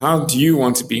How do you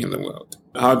want to be in the world?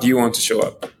 How do you want to show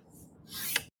up?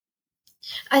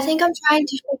 I think I'm trying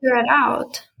to figure it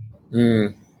out.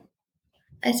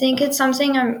 I think it's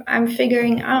something I'm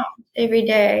figuring out every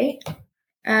day.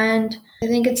 And I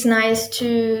think it's nice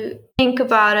to think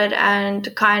about it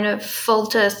and kind of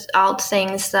filter out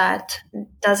things that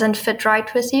doesn't fit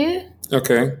right with you.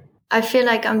 Okay. I feel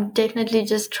like I'm definitely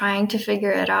just trying to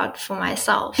figure it out for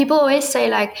myself. People always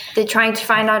say like they're trying to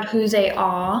find out who they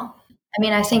are. I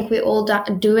mean, I think we're all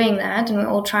doing that and we're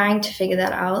all trying to figure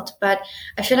that out. But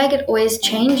I feel like it always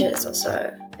changes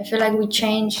also. I feel like we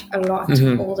change a lot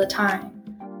all the time.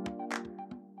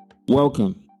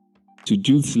 Welcome to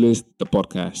Youth's List, the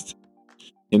podcast.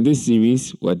 In this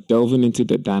series, we're delving into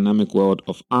the dynamic world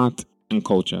of art and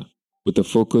culture with a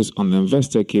focus on the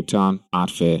Mostert Cape Town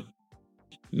Art Fair.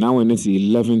 Now in its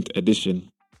 11th edition,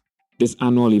 this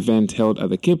annual event held at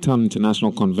the Cape Town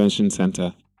International Convention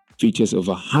Centre features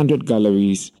over 100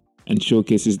 galleries and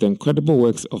showcases the incredible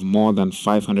works of more than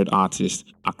 500 artists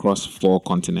across 4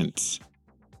 continents.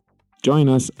 Join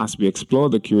us as we explore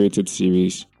the curated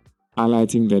series,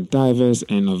 highlighting the diverse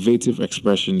and innovative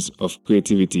expressions of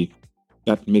creativity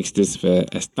that makes this fair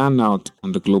a standout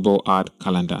on the global art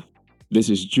calendar.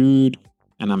 This is Jude,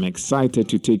 and I'm excited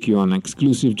to take you on an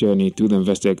exclusive journey through the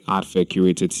Mostert Art Fair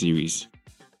curated series.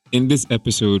 In this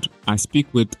episode, I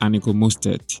speak with Anico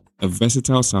Mostert, a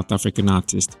versatile South African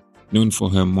artist known for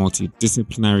her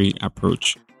multidisciplinary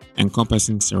approach,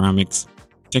 encompassing ceramics,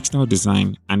 textile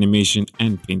design, animation,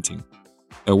 and painting.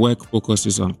 Her work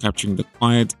focuses on capturing the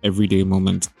quiet, everyday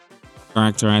moment,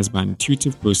 characterized by an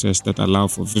intuitive process that allow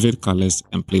for vivid colors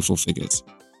and playful figures.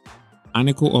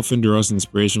 Anico often draws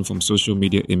inspiration from social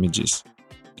media images,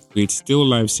 creates still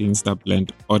life scenes that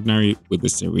blend ordinary with the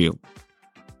surreal.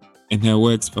 In her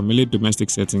works, familiar domestic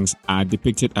settings are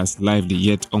depicted as lively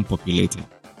yet unpopulated,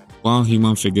 while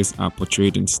human figures are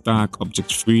portrayed in stark,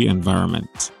 object-free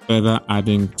environments, further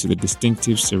adding to the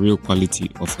distinctive surreal quality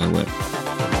of her work.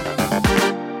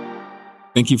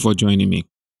 Thank you for joining me.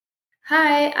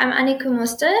 Hi, I'm Anico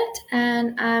Mostert,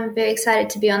 and I'm very excited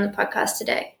to be on the podcast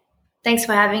today. Thanks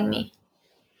for having me.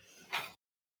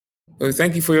 Well,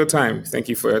 thank you for your time.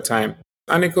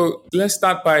 Anico, let's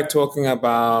start by talking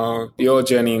about your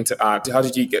journey into art. How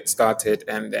did you get started,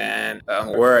 and then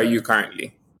where are you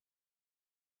currently?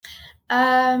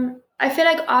 I feel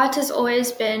like art has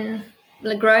always been,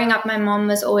 like growing up, my mom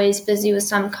was always busy with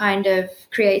some kind of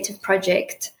creative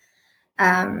project.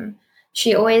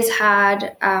 She always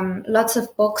had lots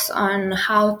of books on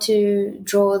how to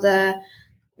draw the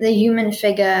human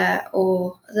figure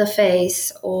or the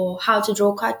face, or how to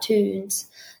draw cartoons.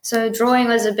 So drawing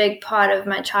was a big part of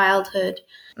my childhood.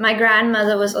 My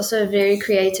grandmother was also a very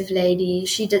creative lady.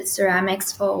 She did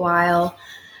ceramics for a while,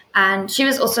 and she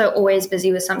was also always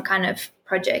busy with some kind of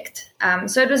project.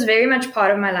 So it was very much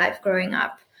part of my life growing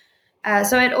up.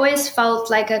 So it always felt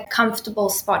like a comfortable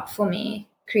spot for me,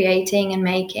 creating and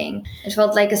making. It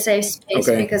felt like a safe space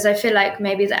because I feel like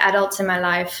maybe the adults in my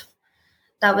life,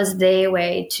 that was their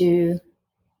way to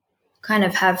kind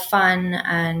of have fun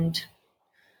and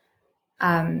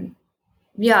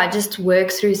just work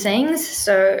through things.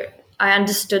 So I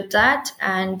understood that,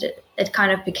 and it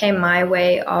kind of became my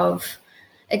way of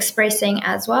expressing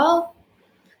as well.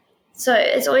 So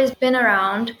it's always been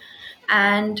around.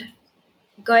 And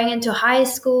going into high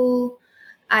school,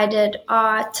 I did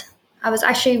art. I was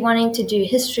actually wanting to do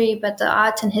history, but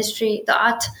I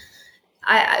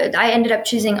ended up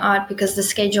choosing art because the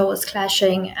schedule was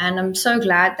clashing, and I'm so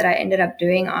glad that I ended up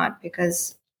doing art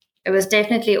because it was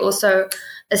definitely also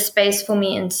a space for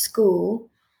me in school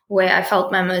where I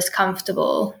felt my most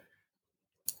comfortable.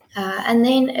 And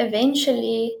then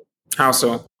eventually... How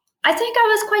so? I think I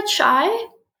was quite shy,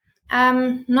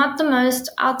 not the most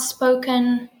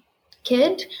outspoken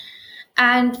kid.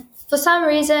 And for some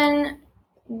reason,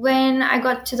 when I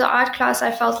got to the art class,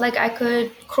 I felt like I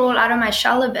could crawl out of my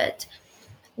shell a bit,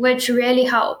 which really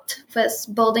helped with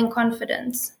building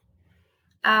confidence.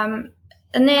 And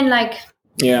then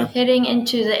heading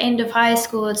into the end of high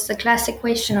school, it's the classic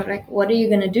question of like, what are you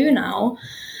going to do now?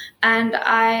 And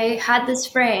I had this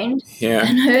friend,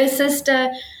 and her sister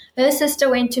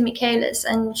went to Michaelis,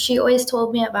 and she always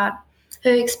told me about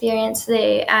her experience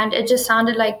there, and it just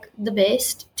sounded like the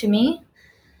best to me.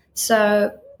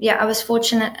 So yeah, I was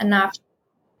fortunate enough.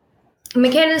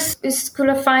 Michaelis is School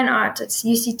of Fine Art. It's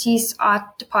UCT's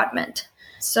art department.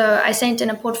 So I sent in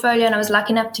a portfolio, and I was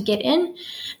lucky enough to get in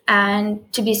and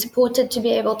to be supported to be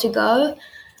able to go.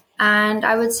 And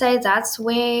I would say that's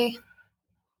where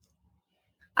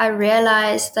I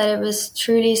realized that it was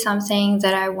truly something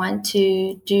that I want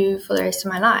to do for the rest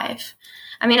of my life.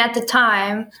 I mean, at the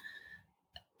time,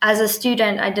 as a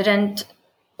student, I didn't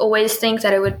always think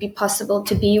that it would be possible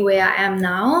to be where I am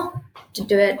now, to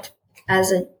do it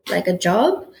as a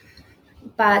job.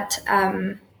 But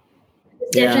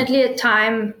definitely a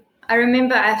time. I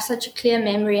remember I have such a clear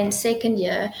memory in second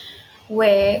year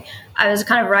where I was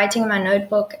kind of writing in my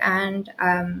notebook and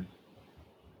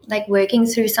like working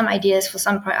through some ideas for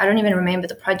some I don't even remember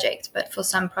the project, but for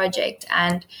some project.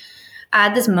 And I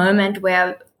had this moment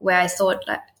where I thought,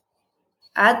 like,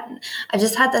 I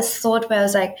just had this thought where I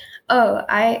was like, oh,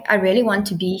 I really want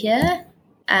to be here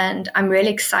and I'm really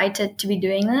excited to be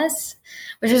doing this,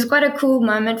 which was quite a cool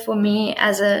moment for me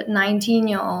as a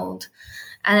 19-year-old.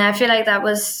 And I feel like that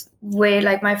was where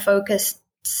like my focus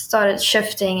started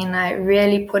shifting, and I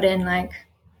really put in like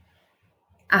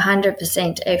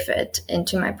 100% effort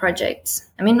into my projects.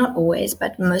 I mean, not always,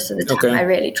 but most of the time I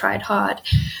really tried hard.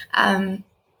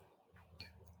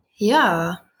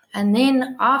 Yeah. And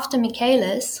then after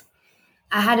Michaelis,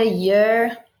 I had a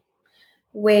year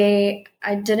where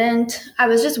I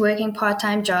was just working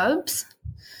part-time jobs.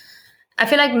 I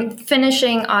feel like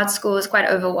finishing art school is quite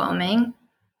overwhelming.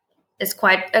 It's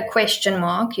quite a question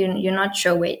mark. You're not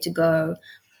sure where to go.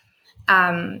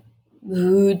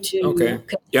 Who to... Okay.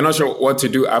 You're not sure what to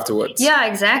do afterwards. Yeah,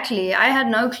 exactly. I had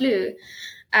no clue.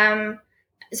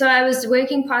 So I was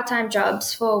working part-time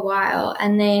jobs for a while,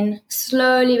 and then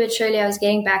slowly but surely I was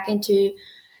getting back into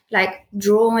like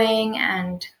drawing,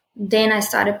 and then I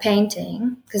started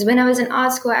painting. Because when I was in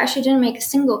art school, I actually didn't make a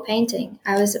single painting.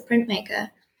 I was a printmaker.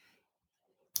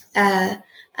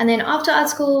 And then after art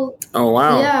school... Oh,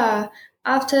 wow. Yeah.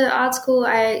 After art school,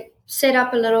 I set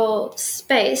up a little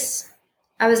space.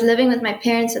 I was living with my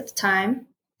parents at the time,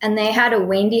 and they had a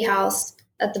Wendy house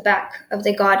at the back of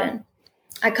their garden.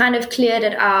 I kind of cleared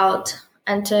it out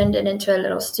and turned it into a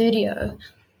little studio.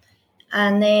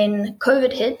 And then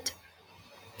COVID hit,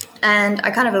 and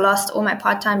I kind of lost all my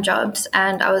part-time jobs,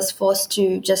 and I was forced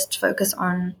to just focus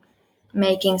on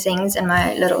making things in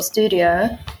my little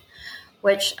studio,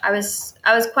 which I was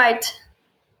quite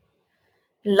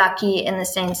lucky in the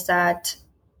sense that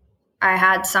I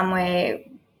had somewhere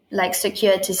like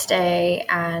secure to stay,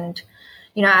 and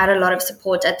I had a lot of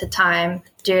support at the time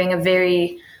during a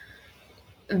very,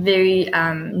 very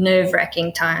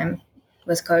nerve-wracking time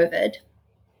with COVID.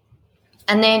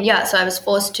 And then so I was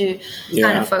forced to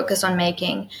kind of focus on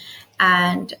making,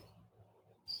 and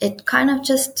it kind of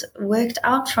just worked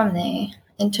out from there.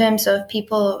 In terms of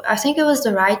people, I think it was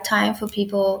the right time for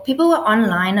people. People were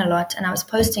online a lot, and I was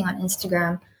posting on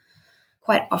Instagram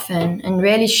quite often and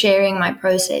really sharing my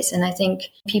process. And I think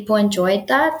people enjoyed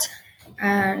that.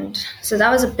 And so that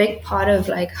was a big part of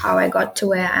like how I got to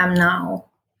where I am now.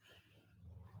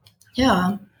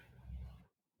 Yeah.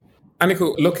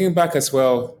 Anico, looking back as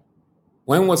well,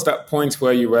 when was that point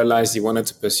where you realized you wanted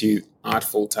to pursue art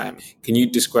full time? Can you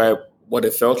describe what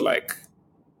it felt like?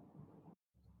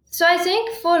 So I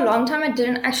think for a long time I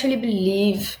didn't actually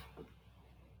believe.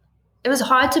 It was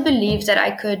hard to believe that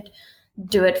I could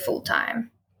do it full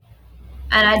time.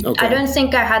 And I don't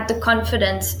think I had the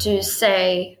confidence to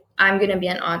say I'm going to be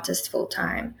an artist full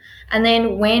time. And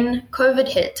then when COVID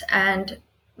hit and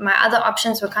my other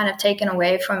options were kind of taken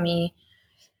away from me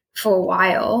for a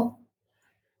while,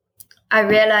 I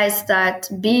realized that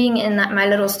being in my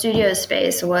little studio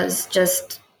space was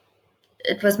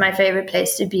my favorite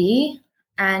place to be.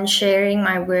 And sharing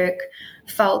my work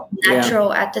felt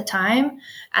natural at the time.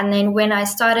 And then when I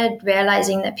started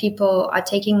realizing that people are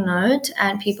taking note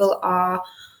and people are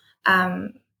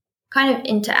kind of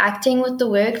interacting with the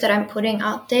work that I'm putting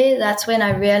out there, that's when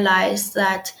I realized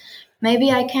that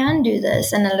maybe I can do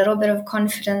this, and a little bit of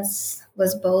confidence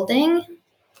was building.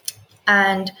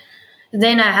 And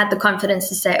then I had the confidence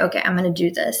to say, okay, I'm going to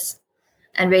do this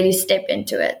and really step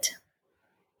into it.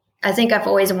 I think I've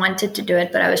always wanted to do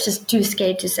it, but I was just too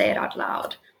scared to say it out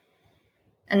loud.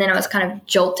 And then I was kind of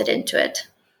jolted into it.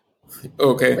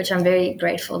 Okay. Which I'm very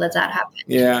grateful that happened.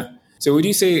 Yeah. So would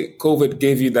you say COVID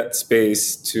gave you that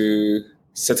space to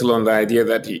settle on the idea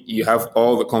that you have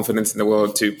all the confidence in the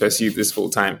world to pursue this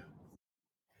full time?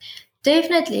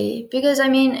 Definitely. Because, I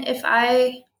mean,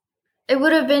 it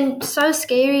would have been so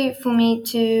scary for me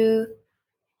to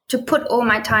put all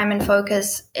my time and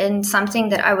focus in something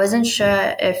that I wasn't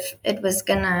sure if it was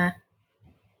going to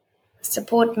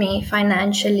support me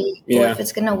financially or if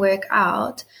it's going to work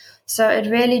out. So it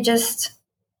really it's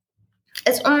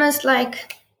almost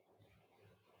like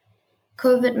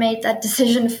COVID made that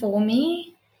decision for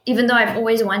me, even though I've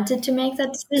always wanted to make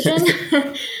that decision,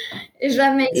 if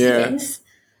that makes sense.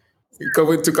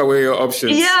 COVID took away your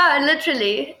options. Yeah,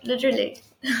 literally.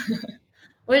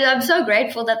 Well, I'm so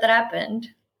grateful that happened.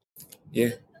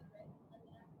 Yeah.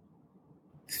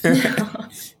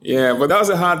 Yeah, but that was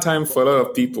a hard time for a lot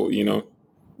of people,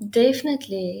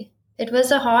 Definitely. It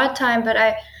was a hard time, but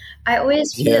I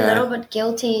always feel a little Yeah. bit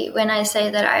guilty when I say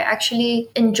that I actually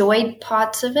enjoyed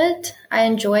parts of it. I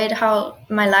enjoyed how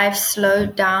my life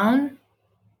slowed down,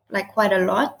 like quite a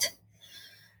lot,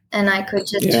 and I could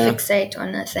just Yeah. fixate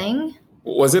on a thing.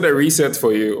 Was it a reset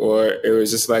for you, or it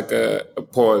was just like a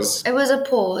pause? It was a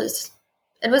pause.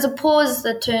 It was a pause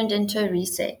that turned into a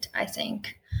reset, I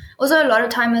think. Also, a lot of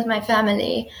time with my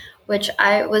family, which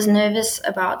I was nervous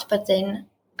about, but then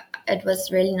it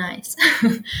was really nice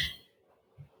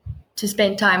to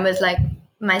spend time with like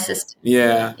my sister.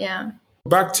 Yeah. Yeah.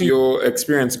 Back to your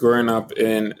experience growing up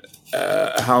in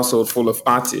a household full of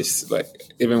artists, like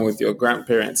even with your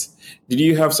grandparents, did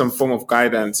you have some form of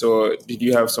guidance or did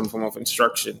you have some form of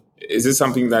instruction? Is this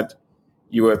something that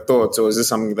you were taught, or is this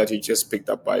something that you just picked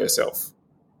up by yourself?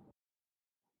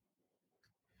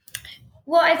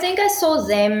 Well, I think I saw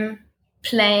them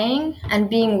playing and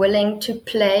being willing to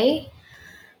play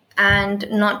and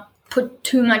not put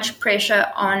too much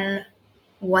pressure on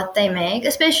what they make,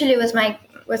 especially with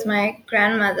my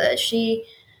grandmother. She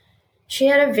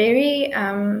had a very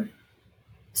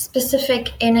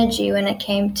specific energy when it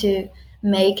came to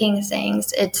making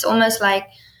things. It's almost like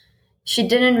she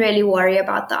didn't really worry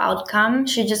about the outcome.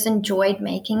 She just enjoyed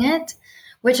making it,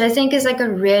 which I think is like a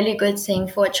really good thing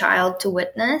for a child to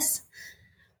witness,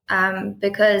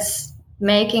 because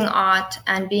making art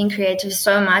and being creative is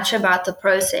so much about the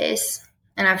process.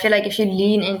 And I feel like if you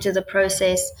lean into the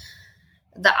process,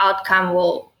 the outcome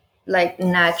will like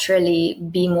naturally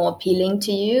be more appealing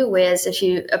to you. Whereas if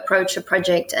you approach a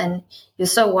project and you're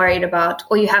so worried about,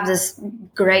 or you have this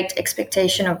great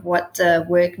expectation of what the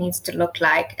work needs to look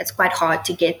like, it's quite hard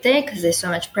to get there because there's so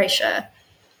much pressure.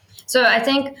 So I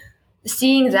think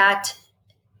seeing that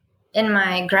in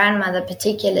my grandmother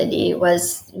particularly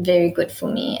was very good for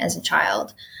me as a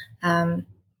child. My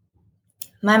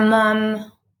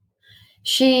mom,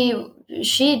 she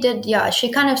did, yeah,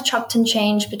 she kind of chopped and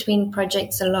changed between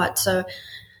projects a lot. So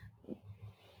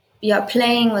yeah,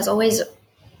 playing was always,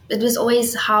 it was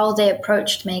always how they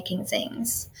approached making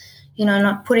things,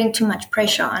 not putting too much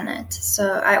pressure on it.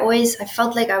 So I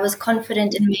felt like I was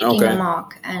confident in making a Okay.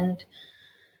 mark, and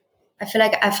I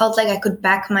felt like I could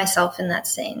back myself in that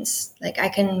sense. Like I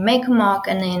can make a mark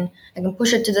and then I can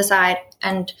push it to the side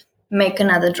and make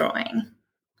another drawing.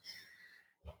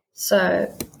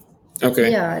 So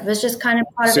Okay. yeah, it was just kind of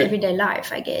part of So, everyday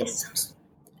life, I guess.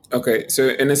 okay. So,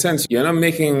 in a sense, you're not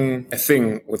making a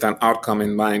thing with an outcome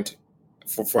in mind,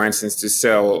 for instance, to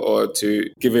sell or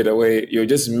to give it away. You're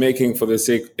just making for the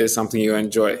sake of something you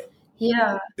enjoy.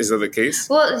 Yeah. Is that the case?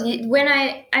 Well, when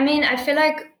I feel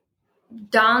like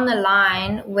down the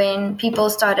line when people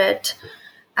started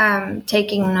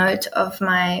taking note of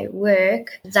my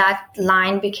work, that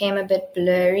line became a bit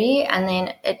blurry, and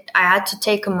then I had to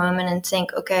take a moment and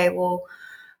think, okay, well,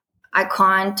 I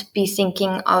can't be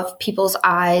thinking of people's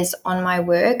eyes on my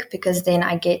work because then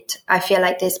I feel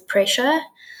like there's pressure.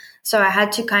 So I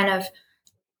had to kind of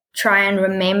try and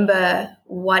remember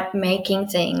what making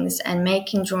things and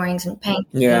making drawings and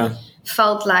painting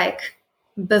felt like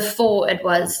before it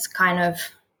was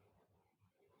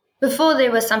before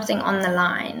there was something on the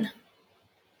line.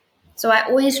 So I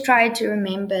always try to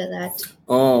remember that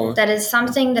that is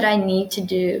something that I need to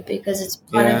do because it's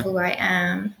part of who I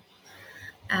am.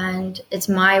 And it's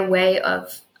my way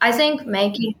of, I think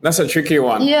making... That's a tricky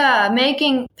one. Yeah,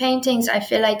 making paintings, I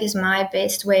feel like is my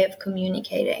best way of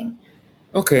communicating.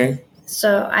 Okay.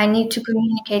 So I need to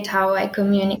communicate how I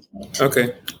communicate.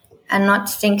 Okay. And not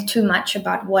think too much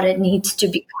about what it needs to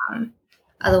become.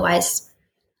 Otherwise,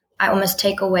 I almost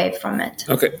take away from it.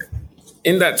 Okay.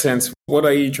 In that sense, what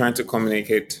are you trying to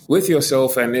communicate with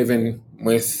yourself and even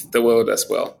with the world as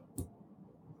well?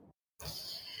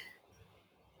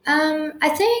 I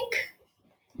think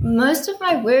most of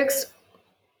my works,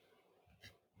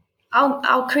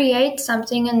 I'll create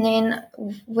something, and then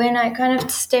when I kind of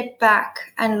step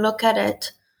back and look at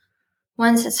it,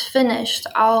 once it's finished,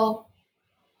 I'll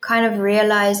kind of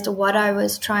realize what I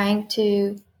was trying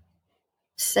to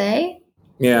say.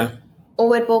 Yeah.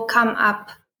 Or it will come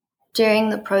up during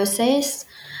the process.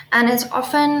 And it's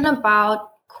often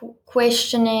about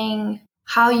questioning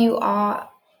how you are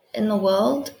in the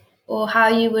world, or how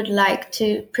you would like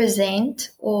to present,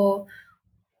 or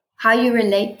how you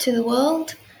relate to the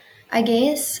world, I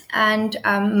guess. And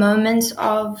moments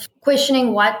of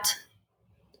questioning what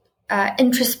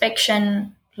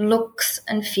introspection looks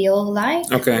and feel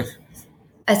like. Okay.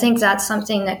 I think that's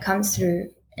something that comes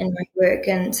through in my work,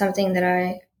 and something that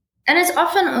and it's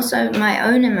often also my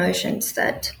own emotions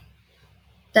that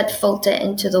filter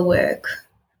into the work.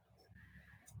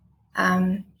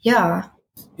 Yeah.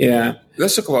 Yeah,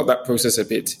 let's talk about that process a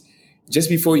bit. Just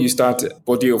before you start a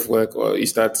body of work or you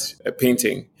start a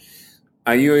painting,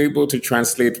 are you able to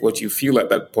translate what you feel at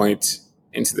that point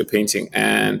into the painting?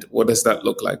 And what does that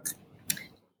look like?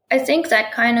 I think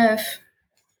that kind of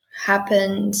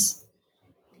happens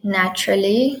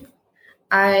naturally.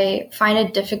 I find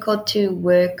it difficult to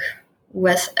work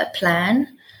with a plan.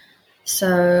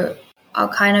 So I'll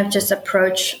kind of just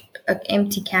approach an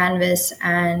empty canvas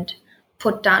and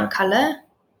put down color.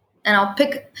 And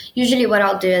usually what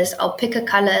I'll do is I'll pick a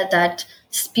color that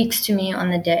speaks to me on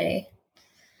the day.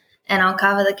 And I'll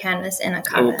cover the canvas in a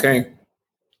color. Okay.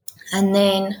 And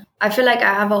then I feel like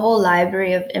I have a whole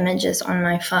library of images on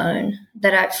my phone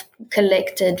that I've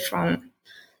collected from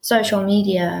social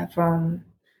media, from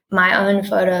my own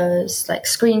photos, like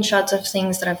screenshots of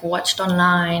things that I've watched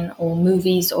online or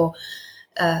movies or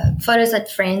photos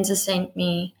that friends have sent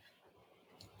me.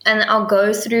 And I'll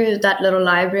go through that little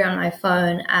library on my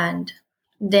phone and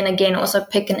then again also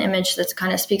pick an image that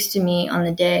kind of speaks to me on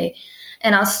the day.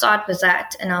 And I'll start with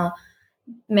that and I'll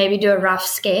maybe do a rough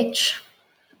sketch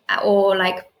or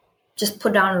like just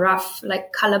put down rough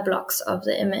like color blocks of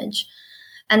the image.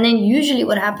 And then usually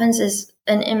what happens is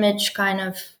a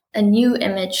new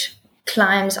image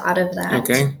climbs out of that.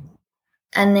 Okay.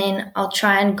 And then I'll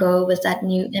try and go with that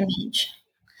new image.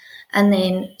 And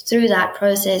then through that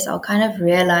process, I'll kind of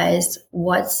realize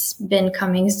what's been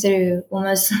coming through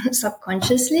almost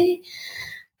subconsciously,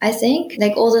 I think.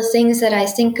 Like all the things that I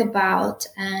think about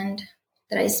and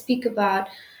that I speak about,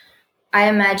 I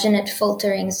imagine it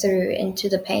filtering through into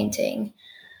the painting.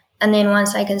 And then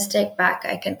once I can step back,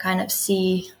 I can kind of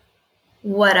see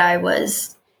what I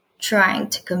was trying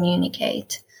to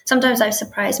communicate. Sometimes I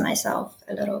surprise myself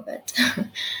a little bit.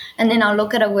 And then I'll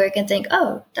look at a work and think,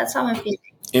 oh, that's how I'm feeling.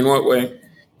 In what way?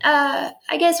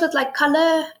 I guess with like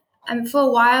color, for a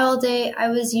while I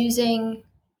was using,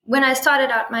 when I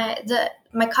started out,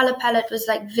 my color palette was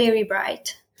like very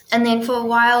bright. And then for a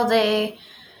while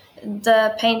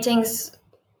the paintings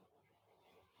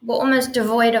were almost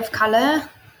devoid of color.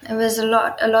 It was a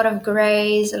lot of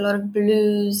grays, a lot of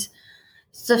blues.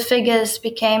 The figures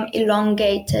became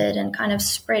elongated and kind of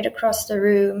spread across the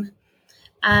room.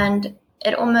 And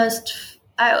it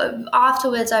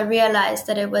afterwards I realized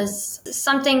that it was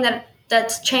something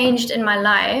that's changed in my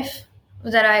life,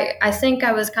 that I think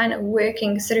I was kind of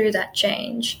working through that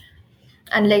change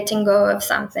and letting go of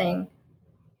something.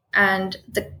 And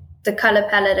the color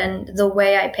palette and the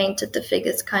way I painted the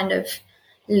figures kind of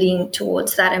leaned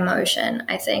towards that emotion,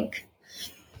 I think.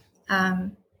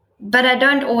 But I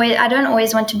don't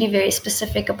always want to be very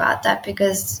specific about that,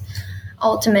 because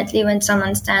ultimately when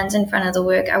someone stands in front of the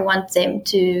work, I want them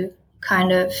to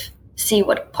kind of see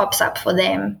what pops up for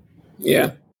them.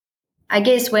 Yeah. I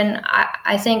guess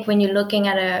I think when you're looking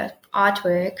at a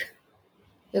artwork,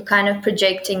 you're kind of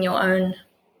projecting your own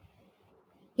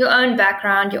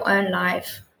background, your own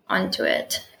life onto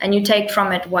it, and you take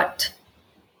from it what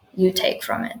you take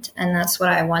from it. And that's what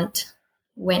I want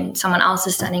when someone else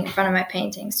is standing in front of my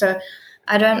painting. So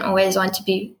I don't always want to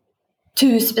be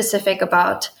too specific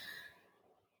about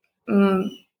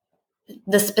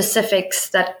the specifics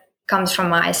that comes from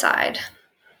my side.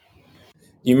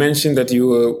 You mentioned that you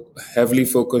were heavily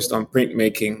focused on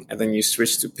printmaking and then you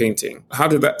switched to painting. How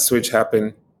did that switch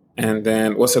happen? And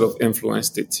then what sort of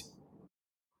influenced it?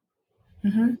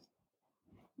 Mm-hmm.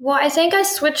 Well, I think I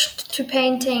switched to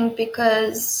painting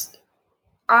because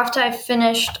after I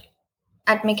finished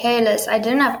at Michaelis, I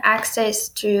didn't have access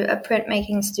to a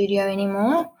printmaking studio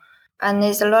anymore. And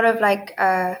there's a lot of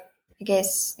I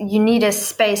guess you need a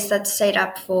space that's set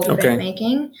up for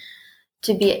printmaking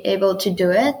to be able to do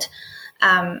it.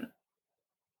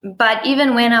 But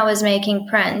even when I was making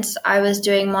prints, I was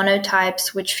doing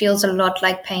monotypes, which feels a lot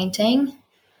like painting.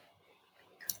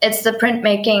 It's the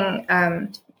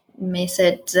printmaking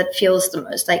method that feels the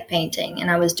most like painting, and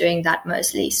I was doing that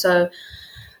mostly. So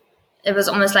it was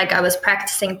almost like I was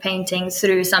practicing painting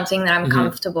through something that I'm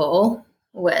comfortable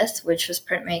with, which was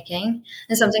printmaking,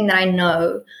 and something that I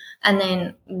know. And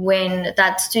then when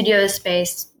that studio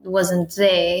space wasn't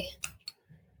there,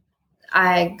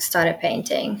 I started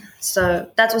painting. So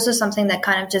that's also something that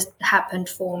kind of just happened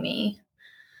for me.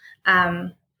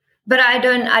 But I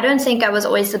don't think I was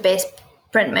always the best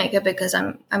printmaker, because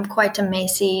I'm quite a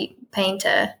messy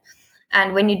painter.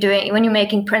 And when you're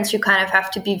making prints, you kind of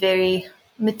have to be very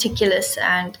meticulous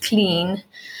and clean.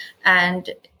 And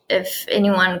if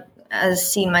anyone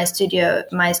has seen my studio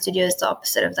is the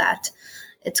opposite of that.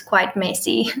 It's quite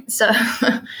messy. So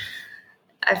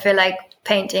I feel like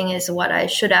painting is what I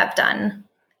should have done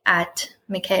at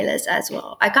Michaelis as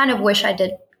well. I kind of wish I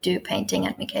did do painting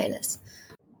at Michaelis.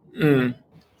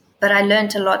 But I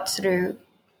learned a lot through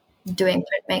doing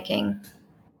printmaking.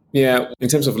 Yeah. In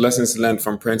terms of lessons learned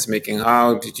from printmaking,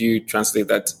 how did you translate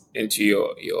that into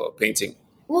your painting?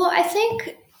 Well, I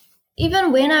think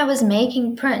even when I was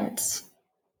making prints,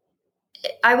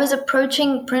 I was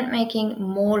approaching printmaking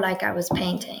more like I was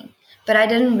painting, but I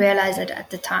didn't realize it at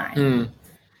the time.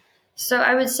 So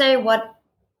I would say what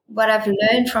I've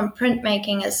learned from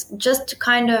printmaking is just to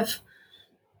kind of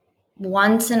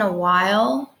once in a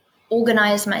while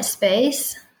organize my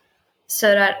space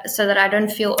so that I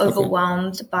don't feel Okay.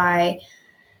 overwhelmed by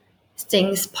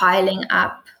things piling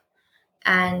up.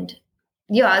 And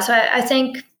yeah, so I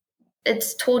think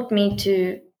it's taught me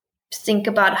to think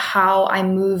about how I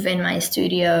move in my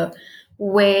studio,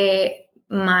 where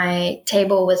my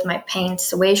table with my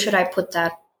paints, where should I put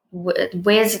that?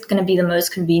 Where is it going to be the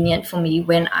most convenient for me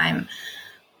when I'm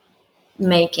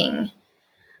making?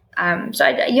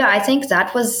 I think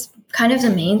that was kind of the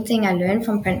main thing I learned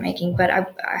from printmaking. But I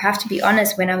have to be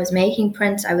honest, when I was making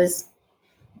prints, I was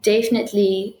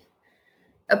definitely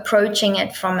approaching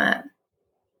it from a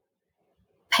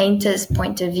painter's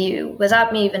point of view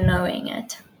without me even knowing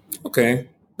it. Okay.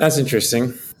 That's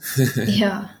interesting.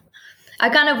 Yeah. I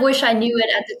kind of wish I knew it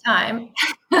at the time.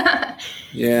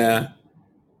 Yeah.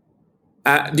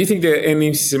 Do you think there are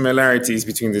any similarities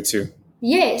between the two?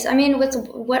 Yes. I mean, with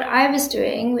what I was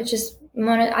doing, which is,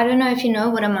 I don't know if you know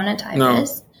what a monotype No.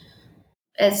 is.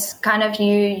 It's kind of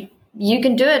you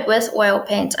can do it with oil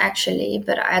paints actually,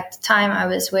 but at the time I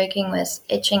was working with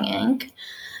etching ink,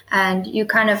 and you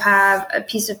kind of have a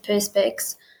piece of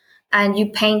perspex and you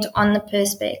paint on the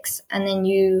perspex, and then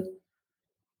you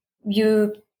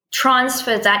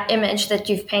transfer that image that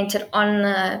you've painted on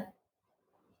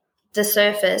the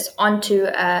surface onto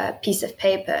a piece of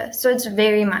paper. So it's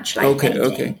very much like painting.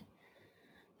 Okay.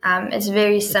 It's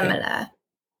very similar,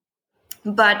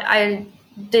 but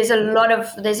there's a lot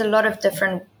of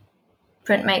different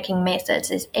printmaking methods.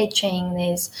 There's etching.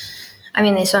 There's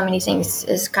so many things.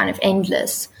 It's kind of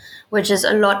endless, which is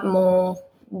a lot more.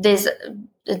 There's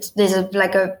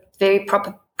like a very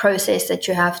proper process that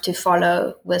you have to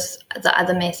follow with the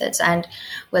other methods, and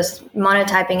with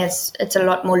monotyping it's a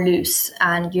lot more loose,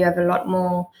 and you have a lot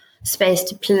more space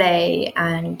to play,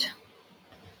 and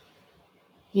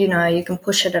you can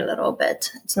push it a little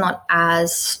bit. It's not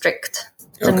as strict,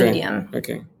 the medium.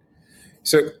 Okay.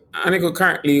 So, Anico,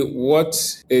 currently,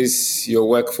 what is your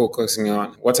work focusing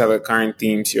on? What are the current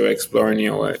themes you're exploring in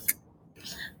your work?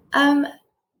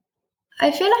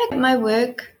 I feel like my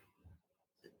work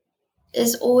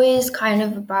is always kind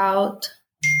of about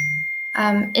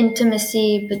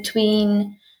intimacy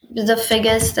between the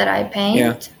figures that I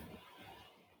paint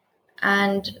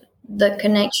and the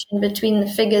connection between the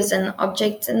figures and the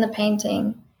objects in the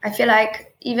painting. I feel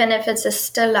like even if it's a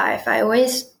still life, I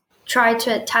always try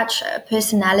to attach a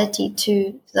personality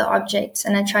to the objects,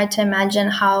 and I try to imagine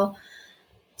how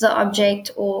the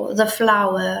object or the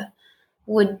flower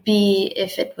would be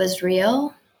if it was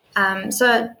real.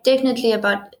 So definitely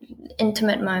about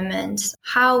intimate moments,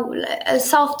 how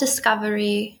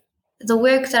self-discovery. The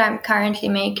work that I'm currently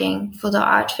making for the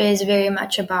art fair is very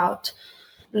much about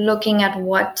looking at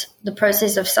what the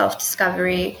process of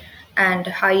self-discovery and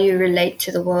how you relate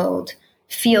to the world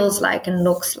feels like and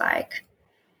looks like.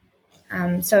 I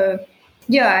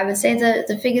would say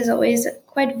the figures are always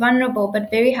quite vulnerable,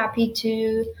 but very happy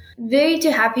to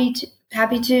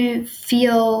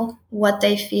feel what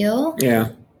they feel. Yeah.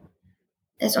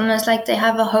 It's almost like they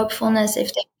have a hopefulness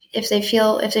if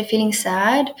they're feeling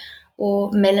sad or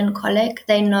melancholic,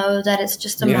 they know that it's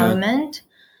just a moment,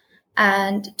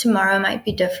 and tomorrow might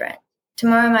be different.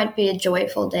 Tomorrow might be a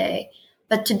joyful day,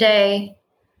 but today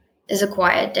is a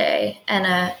quiet day and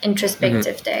an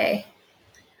introspective day.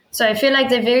 So I feel like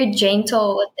they're very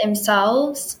gentle with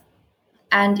themselves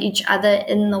and each other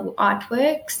in the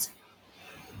artworks.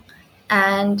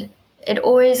 And it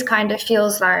always kind of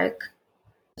feels like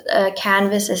a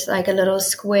canvas is like a little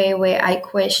square where I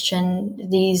question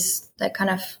these kind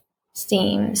of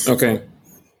themes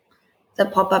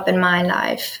that pop up in my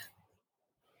life.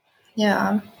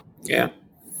 Yeah.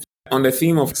 On the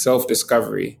theme of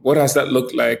self-discovery, what does that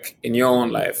look like in your own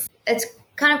life? It's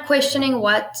kind of questioning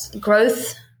what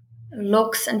growth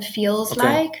looks and feels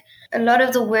like. A lot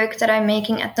of the work that I'm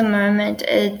making at the moment,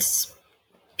 it's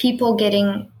people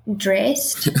getting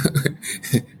dressed.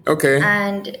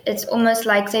 And it's almost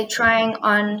like they're trying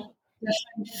on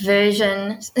different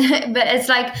versions, but it's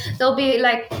like they'll be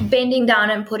like bending down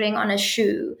and putting on a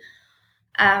shoe.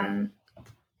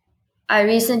 I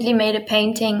recently made a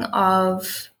painting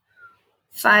of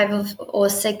 5 or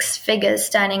 6 figures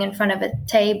standing in front of a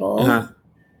table.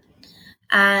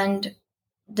 And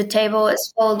the table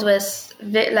is filled with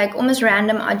like almost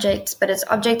random objects, but it's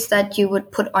objects that you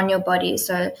would put on your body.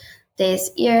 So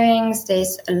there's earrings,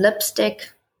 there's a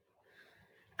lipstick,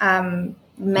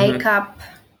 makeup,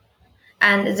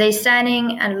 and they're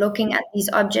standing and looking at these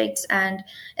objects, and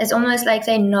it's almost like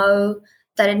they know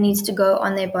that it needs to go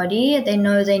on their body. They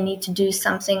know they need to do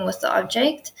something with the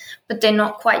object, but they're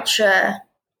not quite sure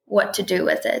what to do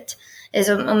with it. It's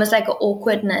almost like an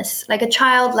awkwardness, like a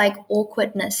childlike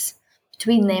awkwardness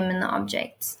between them and the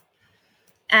objects.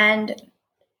 And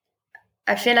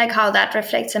I feel like how that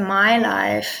reflects in my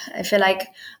life, I feel like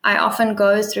I often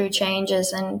go through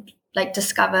changes and like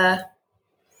discover,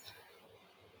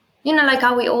 like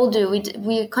how we all do.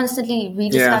 We're constantly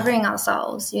rediscovering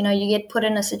ourselves. You get put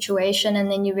in a situation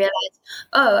and then you realize,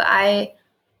 oh, I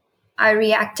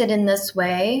reacted in this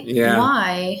way. Yeah.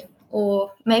 Why?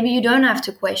 Or maybe you don't have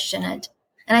to question it.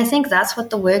 And I think that's what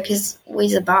the work is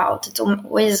always about. It's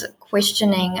always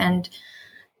questioning and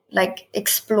like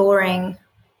exploring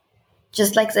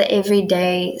just like the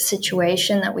everyday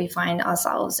situation that we find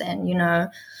ourselves in,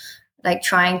 like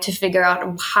trying to figure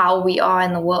out how we are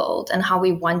in the world and how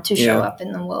we want to show up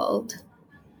in the world.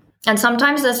 And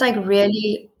sometimes that's like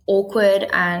really awkward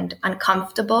and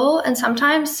uncomfortable. And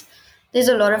sometimes there's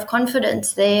a lot of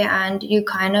confidence there and you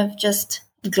kind of just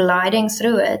gliding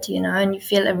through it, and you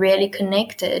feel really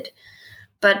connected.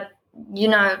 But,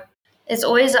 it's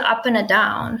always an up and a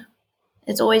down.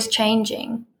 It's always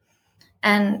changing.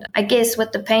 And I guess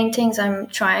with the paintings, I'm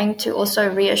trying to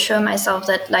also reassure myself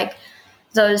that like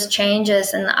those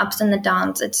changes and the ups and the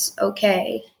downs, it's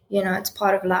okay. It's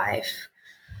part of life.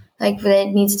 Like there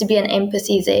needs to be an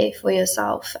empathy there for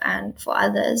yourself and for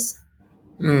others.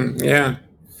 Yeah.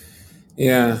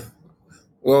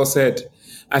 Well said.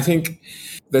 I think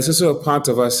there's also a part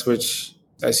of us which,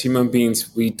 as human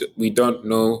beings, we don't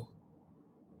know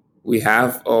we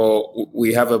have, or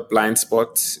we have a blind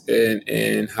spot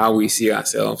in how we see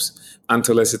ourselves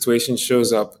until a situation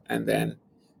shows up, and then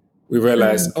we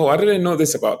realize, oh, I didn't know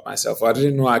this about myself. Or I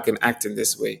didn't know I can act in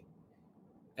this way,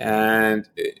 and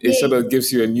it sort of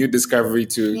gives you a new discovery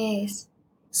to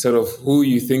sort of who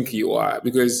you think you are,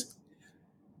 because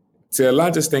to a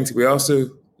large extent, we're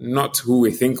also not who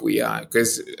we think we are,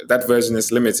 because that version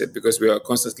is limited because we are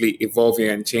constantly evolving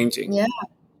and changing. Yeah.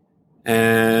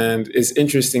 And it's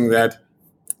interesting that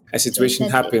a situation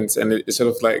happens and it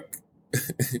sort of like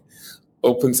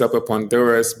opens up a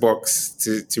Pandora's box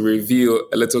to reveal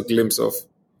a little glimpse of,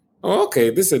 oh, okay,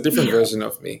 this is a different version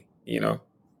of me,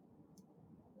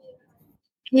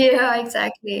 Yeah,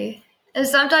 exactly. And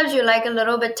sometimes you're like a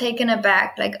little bit taken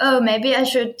aback, like, oh, maybe I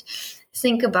should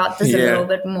think about this a little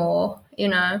bit more,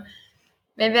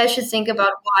 Maybe I should think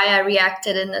about why I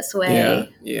reacted in this way.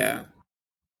 Yeah.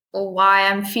 Or why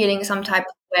I'm feeling some type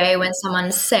of way when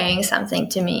someone's saying something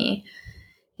to me,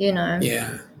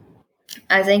 Yeah.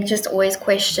 I think just always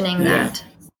questioning that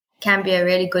can be a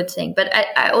really good thing. But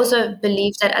I also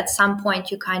believe that at some point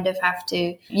you kind of have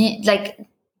to,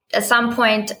 at some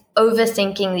point,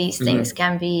 overthinking these things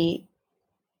can be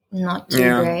not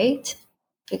too great,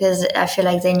 because I feel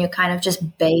like then you're kind of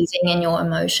just bathing in your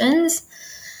emotions.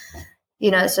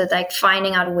 So like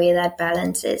finding out where that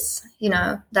balance is,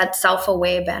 that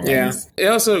self-aware balance. Yeah. It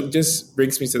also just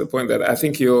brings me to the point that I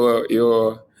think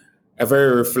you're a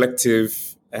very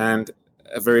reflective and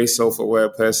a very self-aware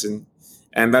person.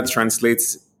 And that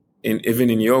translates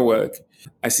even in your work.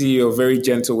 I see you're very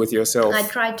gentle with yourself. I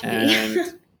try to be.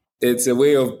 And it's a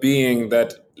way of being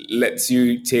that lets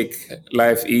you take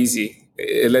life easy.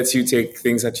 It lets you take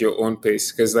things at your own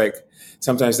pace. Because like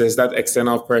sometimes there's that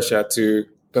external pressure to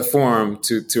perform,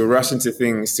 to rush into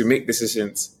things, to make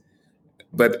decisions.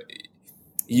 But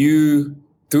you,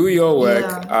 through your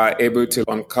work, are able to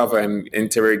uncover and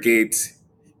interrogate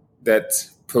that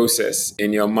process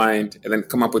in your mind and then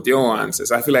come up with your own answers.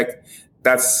 I feel like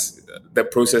that's the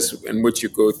process in which you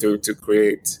go through to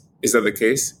create. Is that the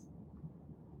case?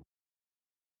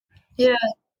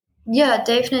 Yeah,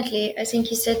 definitely. I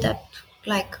think you said that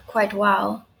like quite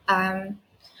well.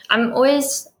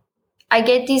 I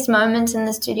get these moments in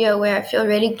the studio where I feel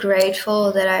really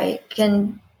grateful that I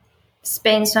can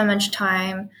spend so much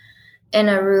time in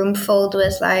a room filled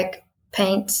with like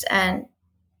paints and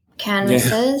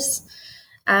canvases.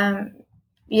 I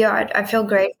feel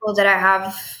grateful that I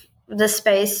have the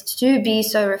space to be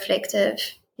so reflective,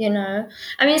 I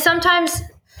mean, sometimes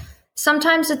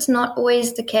it's not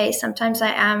always the case. Sometimes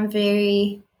I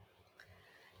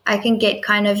can get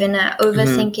kind of in an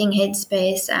overthinking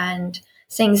headspace and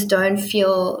things don't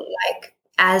feel like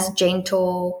as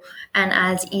gentle and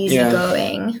as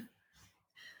easygoing.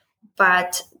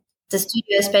 But the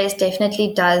studio space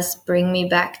definitely does bring me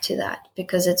back to that,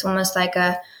 because it's almost like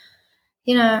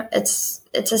it's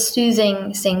a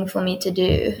soothing thing for me to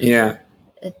do. Yeah.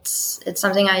 It's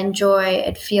something I enjoy.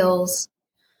 It feels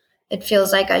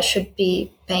like I should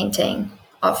be painting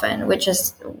often, which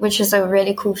is a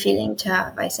really cool feeling to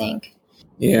have, I think.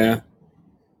 Yeah.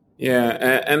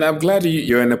 Yeah. And I'm glad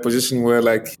you're in a position where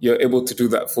like you're able to do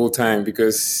that full time,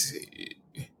 because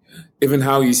even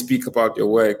how you speak about your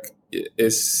work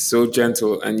is so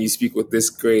gentle, and you speak with this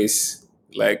grace.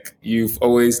 Like you've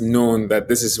always known that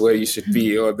this is where you should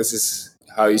be, or this is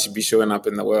how you should be showing up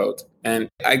in the world. And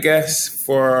I guess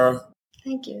for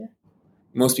Thank you.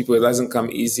 most people, it doesn't come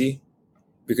easy,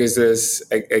 because there's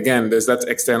that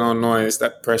external noise,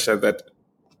 that pressure that,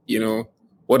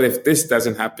 what if this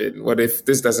doesn't happen? What if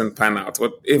this doesn't pan out?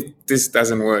 What if this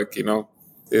doesn't work?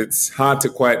 It's hard to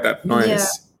quiet that noise. Yeah.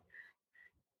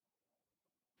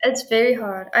 It's very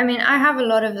hard. I mean, I have a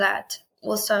lot of that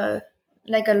also,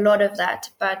 like a lot of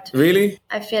that, but Really?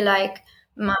 I feel like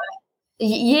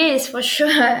yes, for sure.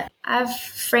 I have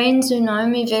friends who know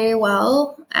me very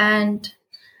well and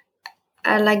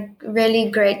are like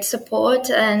really great support,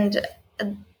 and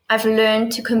I've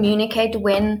learned to communicate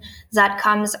when that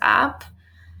comes up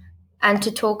and to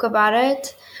talk about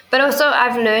it. But also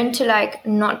I've learned to like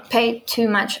not pay too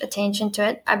much attention to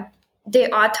it.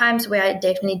 There are times where I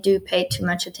definitely do pay too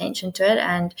much attention to it,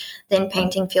 and then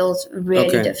painting feels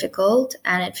really difficult,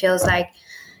 and it feels like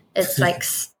it's like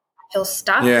I feel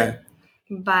stuck. Yeah.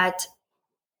 But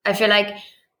I feel like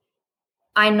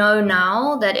I know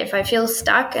now that if I feel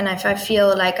stuck and if I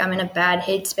feel like I'm in a bad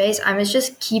headspace, I must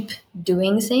just keep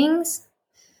doing things,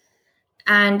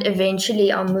 and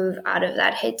eventually I'll move out of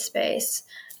that headspace.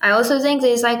 I also think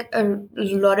there's like a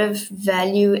lot of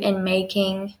value in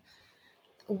making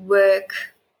work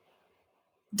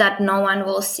that no one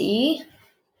will see.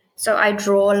 So I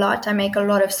draw a lot, I make a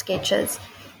lot of sketches,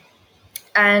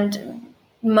 and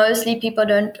mostly people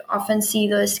don't often see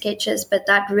those sketches, but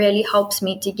that really helps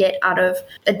me to get out of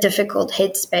a difficult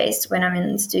headspace when I'm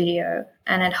in the studio,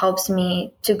 and it helps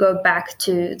me to go back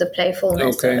to the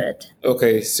playfulness of it.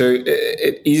 Okay, so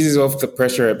it eases off the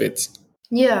pressure a bit.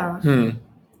 Yeah.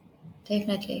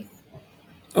 Definitely.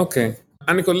 Okay.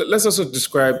 Anico, let's also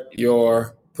describe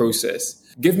your process.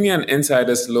 Give me an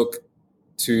insider's look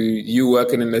to you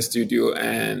working in the studio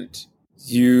and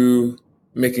you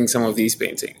making some of these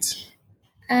paintings.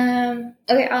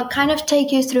 Okay, I'll kind of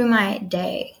take you through my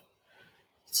day.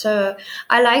 So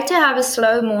I like to have a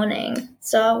slow morning.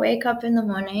 So I'll wake up in the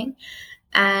morning,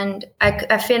 and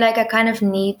I feel like I kind of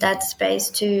need that space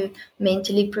to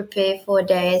mentally prepare for a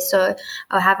day. So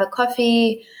I'll have a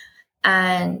coffee,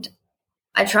 and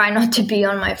I try not to be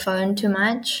on my phone too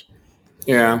much.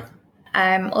 Yeah.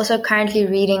 I'm also currently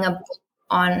reading a book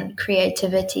on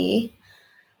creativity,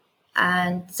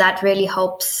 and that really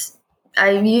helps.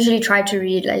 I usually try to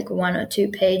read like 1 or 2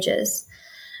 pages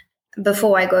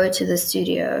before I go to the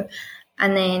studio,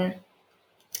 and then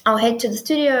I'll head to the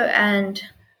studio, and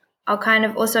I'll kind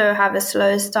of also have a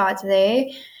slow start there.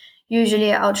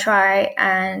 Usually I'll try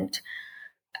and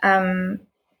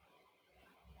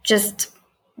just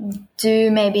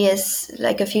do maybe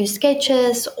a few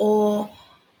sketches, or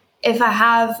if I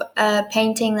have a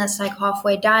painting that's like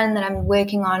halfway done that I'm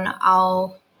working on,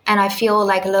 and I feel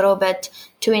like a little bit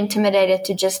too intimidated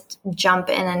to just jump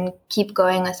in and keep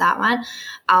going with that one,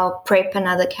 I'll prep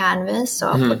another canvas. So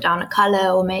I'll put down a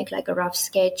color or make like a rough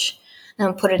sketch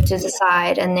and put it to the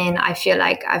side. And then I feel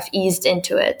like I've eased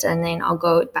into it, and then I'll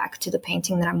go back to the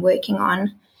painting that I'm working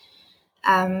on.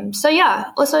 So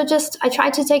yeah, also just I try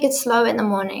to take it slow in the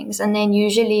mornings, and then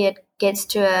usually it gets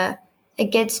to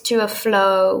a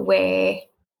flow where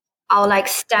I'll like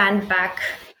stand back,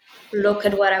 look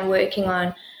at what I'm working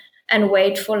on, and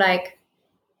wait for like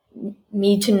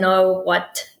me to know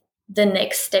what the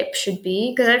next step should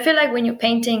be. Because I feel like when you're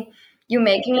painting, you're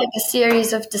making like a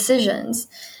series of decisions,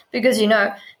 because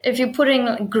if you're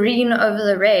putting green over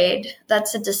the red,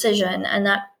 that's a decision, and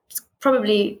that's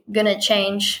probably gonna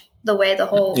change the way the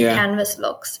whole canvas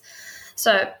looks.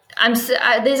 So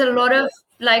there's a lot of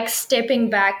like stepping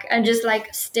back and just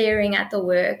like staring at the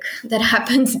work that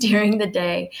happens during the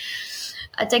day.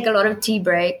 I take a lot of tea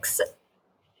breaks.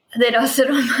 Then I'll sit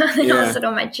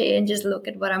on my chair and just look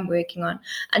at what I'm working on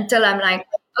until I'm like,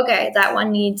 okay, that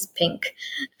one needs pink,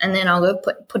 and then I'll go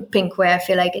put pink where I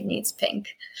feel like it needs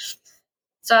pink.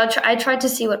 So I try to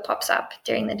see what pops up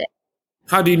during the day.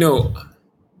 How do you know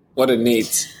what it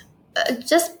needs?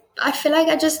 I feel like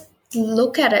I just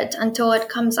look at it until it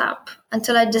comes up,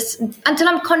 until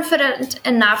I'm confident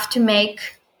enough to make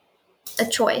a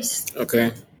choice.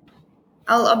 Okay.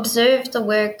 I'll observe the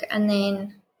work, and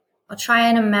then I'll try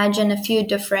and imagine a few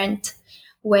different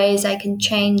ways I can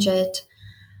change it.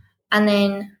 And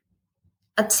then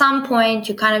at some point,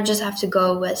 you kind of just have to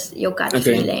go with your gut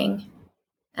feeling.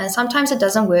 And sometimes it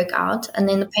doesn't work out, and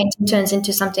then the painting turns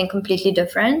into something completely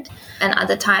different. And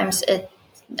other times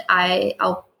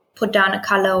I'll put down a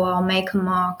color or I'll make a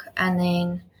mark, and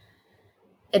then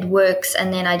it works,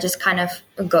 and then I just kind of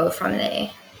go from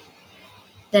there.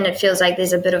 Then it feels like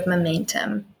there's a bit of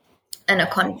momentum and a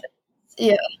confidence.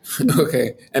 Yeah.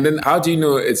 Okay. And then how do you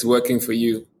know it's working for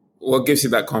you? What gives you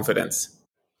that confidence?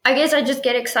 I guess I just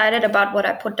get excited about what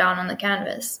I put down on the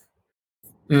canvas.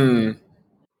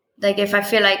 Like if I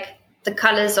feel like the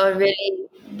colors are really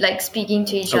like speaking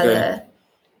to each other,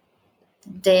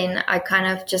 then I kind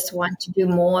of just want to do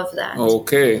more of that.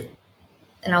 Okay.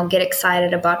 And I'll get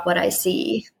excited about what I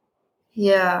see.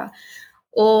 Yeah.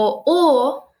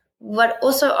 Or what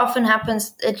also often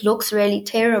happens, it looks really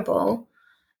terrible.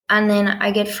 And then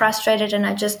I get frustrated and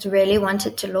I just really want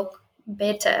it to look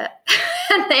better.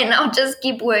 And then I'll just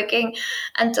keep working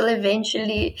until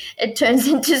eventually it turns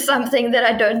into something that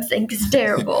I don't think is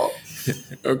terrible.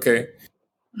 Okay.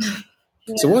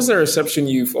 Yeah. So what's the reception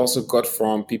you've also got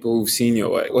from people who've seen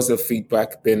your work? What's the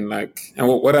feedback been like? And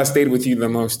what has stayed with you the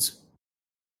most?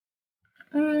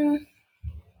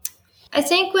 I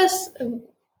think with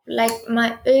like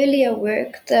my earlier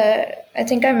work, I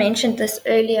think I mentioned this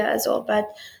earlier as well, but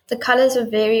the colors are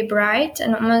very bright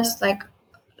and almost like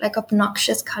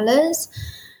obnoxious colors.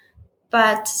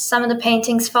 But some of the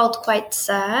paintings felt quite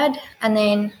sad, and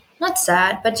then not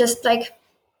sad, but just like,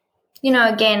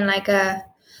 again, like a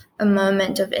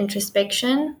moment of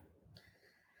introspection.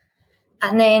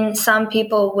 And then some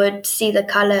people would see the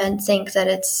color and think that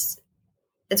it's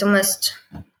almost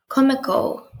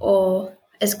comical, or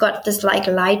it's got this like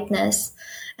lightness.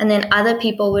 And then other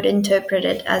people would interpret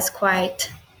it as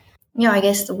quite, I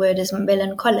guess the word is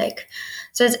melancholic.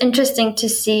 So it's interesting to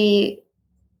see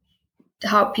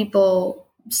how people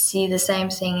see the same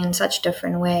thing in such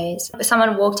different ways.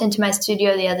 Someone walked into my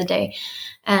studio the other day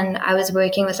and I was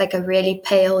working with like a really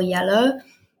pale yellow.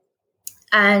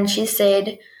 And she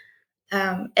said,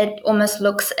 it almost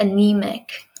looks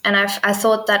anemic. And I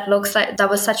thought that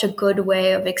was such a good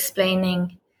way of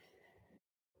explaining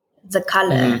the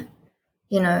color,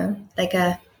 like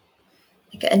an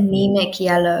anemic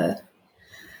yellow.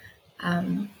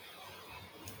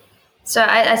 So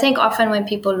I think often when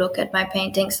people look at my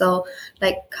paintings, they'll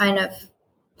like kind of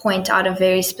point out a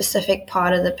very specific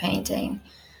part of the painting.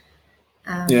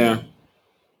 Yeah.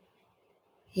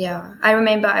 I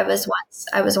remember I was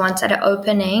once at an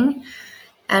opening,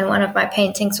 and one of my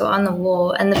paintings were on the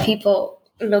wall, and the people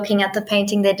looking at the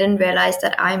painting, they didn't realize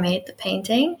that I made the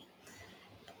painting.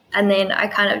 And then I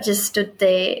kind of just stood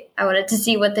there. I wanted to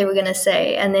see what they were going to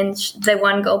say. And then the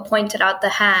one girl pointed out the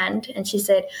hand and she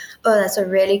said, "Oh, that's a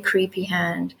really creepy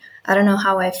hand. I don't know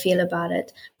how I feel about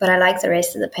it, but I like the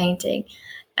rest of the painting."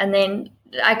 And then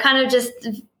I kind of just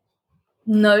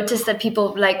noticed that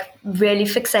people like really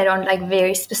fixate on like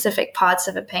very specific parts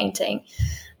of a painting,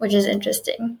 which is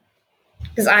interesting.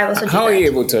 Because I also do How are you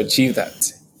able to achieve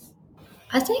that?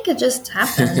 I think it just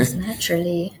happens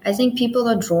naturally. I think people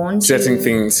are drawn to certain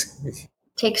things,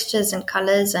 textures and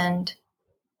colors and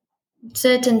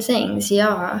certain things,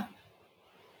 yeah.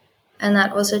 And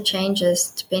that also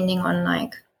changes depending on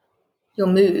like your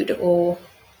mood or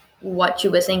what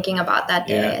you were thinking about that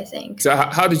day, I think. So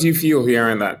how did you feel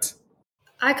hearing that?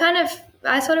 I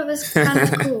thought it was kind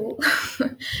of cool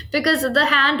because the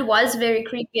hand was very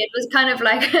creepy. It was kind of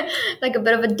like like a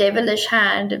bit of a devilish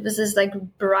hand. It was this like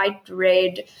bright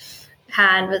red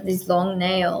hand with these long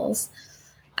nails.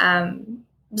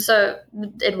 So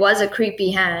it was a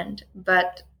creepy hand,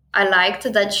 but I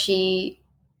liked that she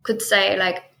could say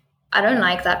like, "I don't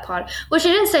like that part." Well,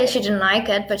 she didn't say she didn't like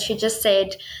it, but she just said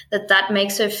that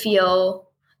makes her feel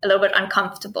a little bit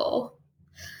uncomfortable.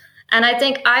 And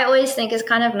I always think it's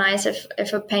kind of nice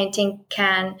if a painting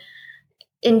can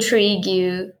intrigue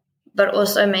you, but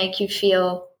also make you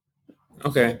feel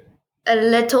a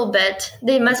little bit.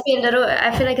 There must be a little,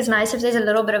 I feel like it's nice if there's a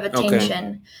little bit of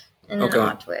attention in an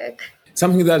artwork.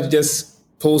 Something that just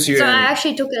pulls you in. So I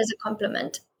actually took it as a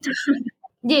compliment.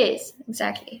 Yes,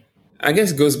 exactly. I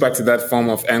guess it goes back to that form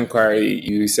of inquiry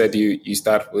you said you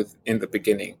start with in the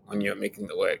beginning when you're making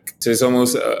the work. So it's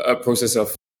almost a process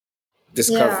of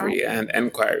discovery and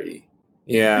inquiry.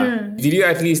 Yeah. Did you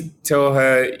at least tell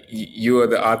her you were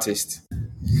the artist?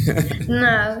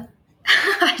 No.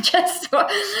 I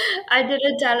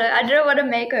didn't tell her. I didn't want to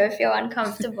make her feel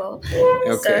uncomfortable.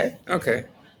 Okay.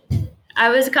 I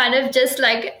was kind of just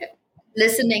like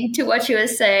listening to what she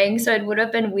was saying. So it would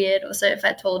have been weird also if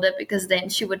I told her, because then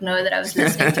she would know that I was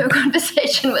listening to a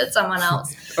conversation with someone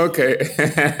else. Okay.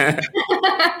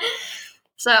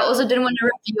 So I also didn't want to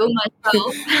reveal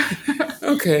myself.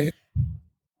 Okay.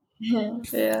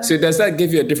 Yeah. So does that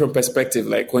give you a different perspective,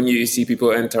 like when you see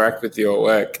people interact with your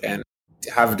work and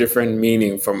have different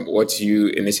meaning from what you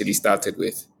initially started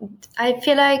with? I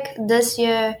feel like this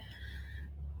year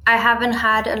I haven't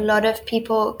had a lot of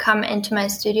people come into my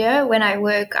studio. When I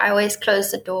work, I always close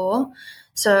the door.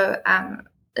 So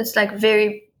it's like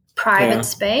very private Yeah.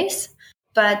 space.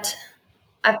 But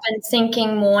I've been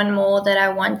thinking more and more that I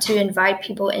want to invite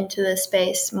people into the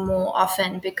space more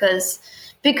often because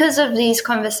of these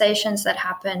conversations that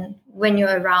happen when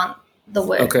you're around the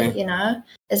work. Okay. You know,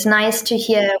 it's nice to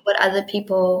hear what other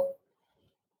people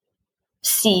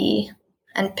see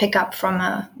and pick up from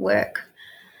a work,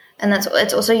 and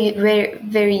it's also very,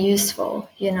 very useful,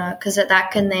 you know, because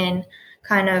that can then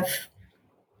kind of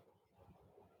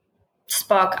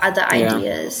spark other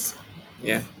ideas.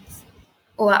 Yeah.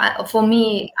 Or for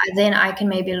me, then I can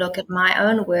maybe look at my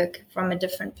own work from a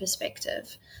different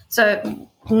perspective. So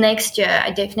next year, I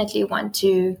definitely want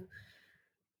to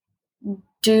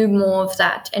do more of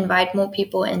that, invite more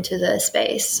people into the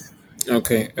space.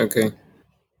 Okay.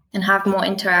 And have more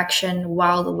interaction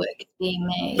while the work is being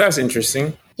made. That's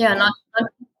interesting. Yeah, not so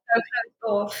closed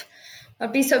off.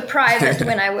 Not be so private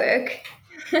when I work.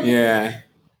 Yeah.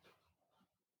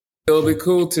 It'll be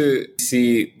cool to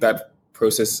see that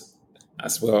process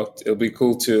as well. It'll be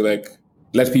cool to like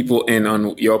let people in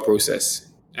on your process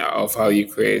of how you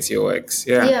create your works.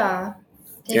 Yeah,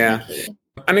 definitely. Yeah.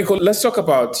 Anico, let's talk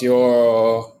about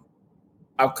your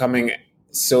upcoming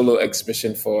solo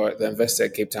exhibition for the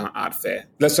Mostert Cape Town Art Fair.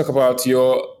 Let's talk about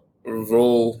your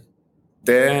role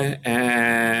there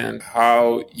and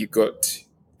how you got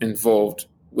involved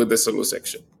with the solo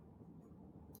section.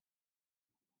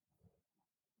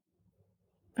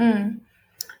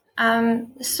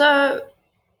 So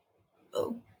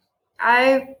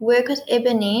I work with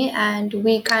Ebony, and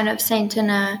we kind of sent in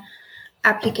a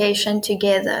application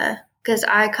together because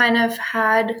I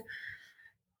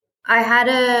had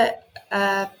a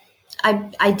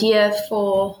idea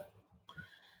for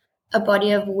a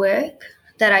body of work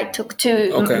that I took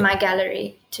to my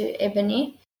gallery, to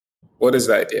Ebony. What is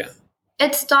the idea?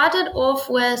 It started off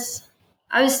with,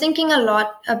 I was thinking a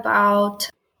lot about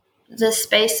the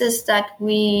spaces that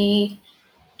we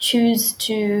choose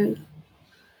to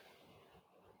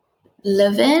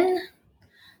live in.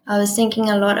 I was thinking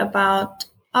a lot about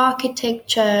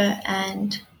architecture,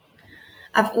 and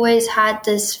I've always had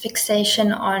this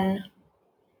fixation on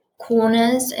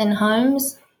corners in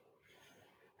homes.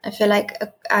 I feel like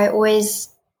I always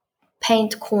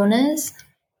paint corners.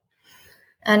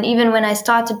 And even when I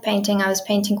started painting, I was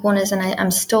painting corners, and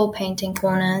I'm still painting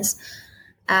corners.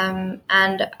 And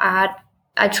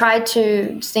I tried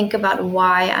to think about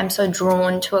why I'm so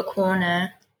drawn to a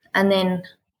corner. And then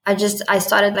I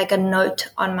started like a note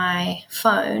on my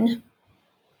phone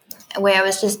where I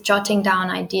was just jotting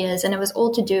down ideas, and it was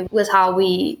all to do with how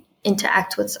we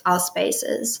interact with our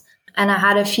spaces. And I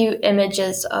had a few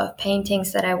images of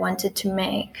paintings that I wanted to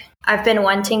make. I've been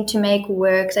wanting to make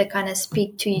work that kind of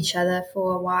speak to each other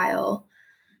for a while,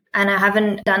 and I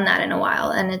haven't done that in a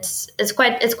while. And it's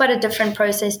quite a different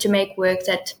process to make work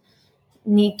that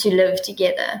need to live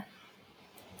together.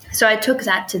 So I took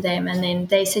that to them, and then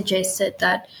they suggested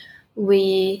that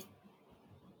we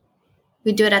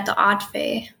do it at the art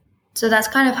fair. So that's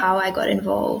kind of how I got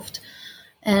involved.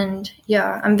 And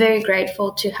yeah, I'm very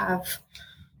grateful to have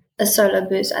a solo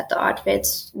booth at the art fair.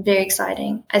 It's very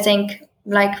exciting. I think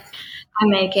like I'm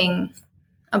making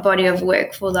a body of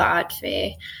work for the art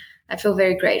fair. I feel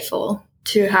very grateful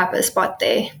to have a spot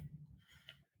there.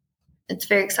 It's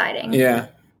very exciting. Yeah.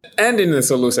 And in the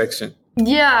solo section.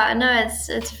 Yeah, no,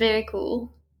 it's very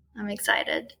cool. I'm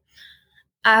excited.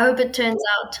 I hope it turns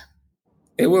out.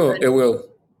 It will.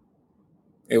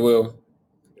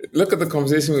 Look at the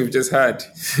conversation we've just had.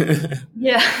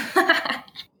 Yeah.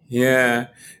 Yeah.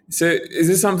 So is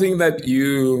this something that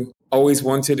you always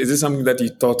wanted? Is this something that you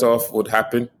thought of would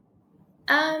happen?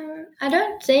 I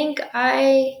don't think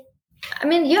obviously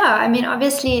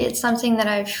it's something that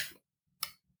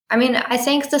I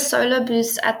think the solo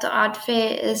booth at the art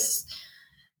fair is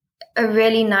a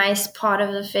really nice part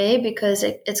of the fair because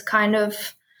it's kind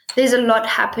of, there's a lot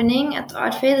happening at the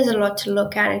art fair. There's a lot to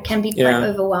look at. It can be quite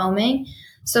overwhelming.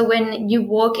 So when you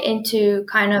walk into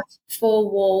kind of four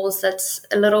walls that's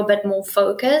a little bit more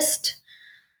focused,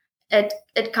 it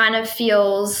kind of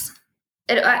feels,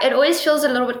 it always feels a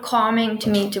little bit calming to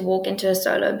me to walk into a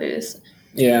solo booth.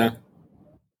 Yeah.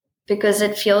 because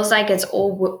it feels like it's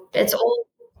all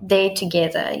there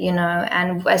together, you know.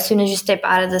 And as soon as you step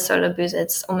out of the solo booth,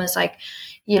 it's almost like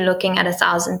you're looking at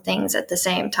 1,000 things at the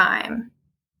same time.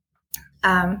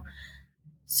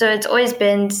 So it's always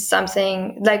been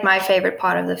something like my favorite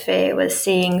part of the fair was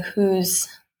seeing who's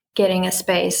getting a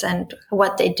space and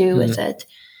what they do with it.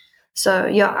 So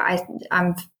yeah,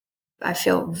 I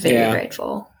feel very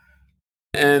grateful.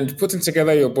 And putting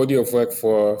together your body of work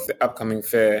for the upcoming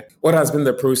fair, what has been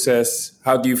the process?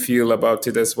 How do you feel about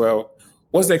it as well?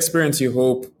 What's the experience you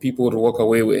hope people would walk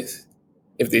away with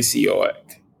if they see your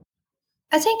work?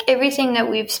 I think everything that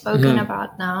we've spoken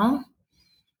about now,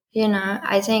 you know,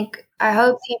 I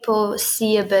hope people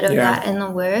see a bit of that in the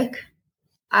work.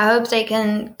 I hope they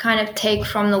can kind of take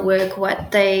from the work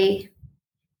what they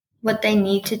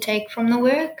need to take from the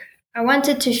work. I want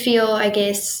it to feel, I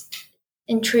guess,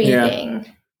 intriguing,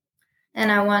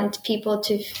 and I want people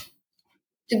to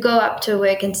go up to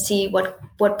work and see what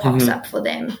pops up for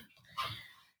them.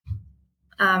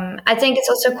 I think it's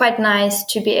also quite nice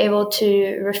to be able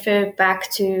to refer back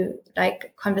to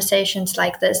like conversations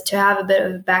like this, to have a bit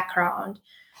of a background,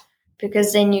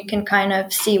 because then you can kind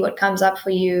of see what comes up for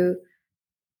you,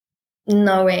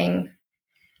 knowing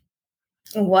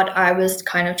what I was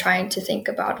kind of trying to think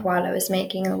about while I was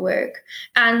making the work,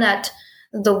 and that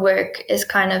the work is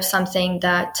kind of something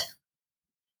that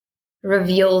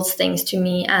reveals things to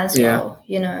me as well.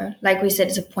 You know, like we said,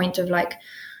 it's a point of like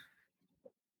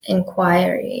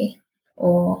inquiry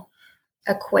or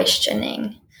a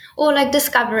questioning, or like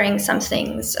discovering some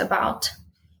things about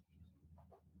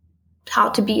how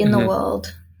to be in the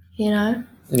world, you know?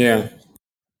 Yeah.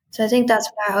 So I think that's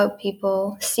what I hope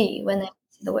people see when they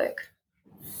see the work.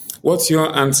 What's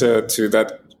your answer to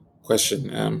that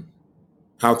question?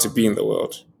 How to be in the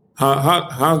world?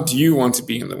 How do you want to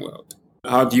be in the world?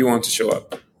 How do you want to show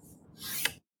up?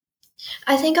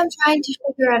 I think I'm trying to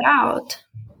figure it out.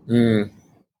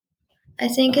 I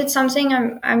think it's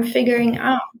something I'm figuring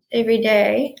out every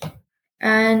day,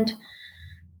 and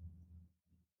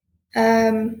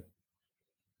I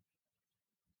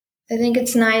think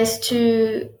it's nice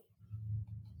to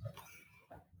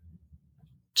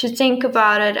think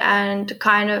about it and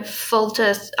kind of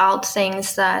filter out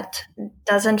things that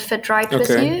doesn't fit right with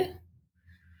you.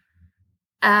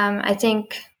 I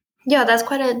think, that's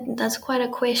quite a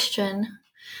question.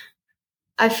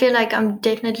 I feel like I'm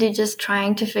definitely just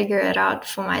trying to figure it out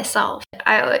for myself.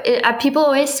 People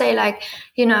always say, like,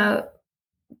 you know,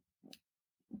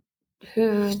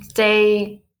 who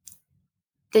they're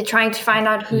trying to find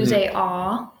out who they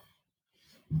are.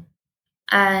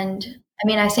 And I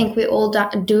mean, I think we're all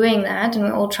doing that, and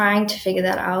we're all trying to figure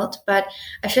that out. But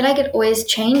I feel like it always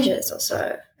changes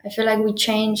also. I feel like we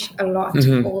change a lot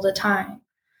all the time.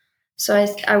 So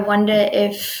I wonder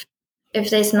if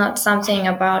there's not something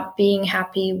about being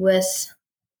happy with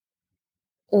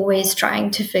always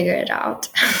trying to figure it out,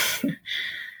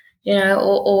 you know,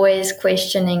 or always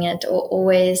questioning it, or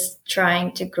always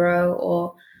trying to grow,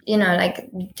 or, you know, like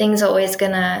things are always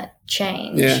going to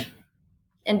change. Yeah.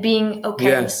 And being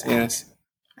okay with that. Yes.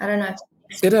 I don't know.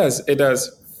 It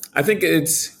does. I think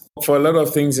it's, for a lot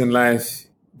of things in life,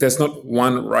 there's not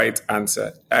one right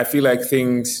answer. I feel like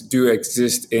things do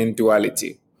exist in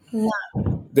duality. No.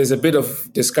 There's a bit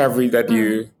of discovery that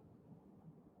you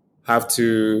have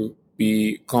to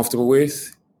be comfortable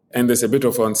with, and there's a bit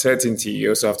of uncertainty you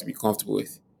also have to be comfortable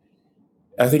with.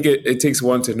 I think it takes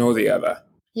one to know the other.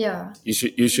 Yeah.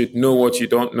 You should know what you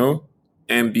don't know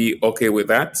and be okay with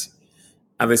that.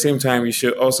 At the same time, you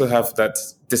should also have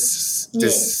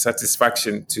this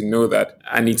satisfaction to know that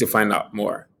I need to find out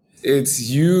more. It's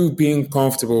you being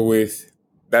comfortable with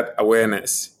that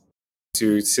awareness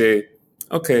to say,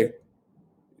 okay,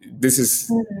 this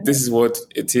is what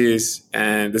it is,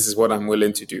 and this is what I'm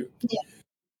willing to do. Yeah.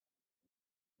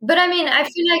 But I mean, I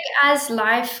feel like as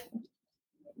life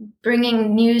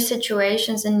bringing new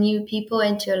situations and new people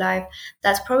into your life,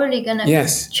 that's probably going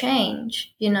to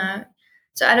change, you know.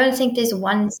 So I don't think there's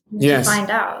one thing to find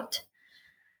out.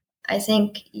 I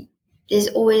think there's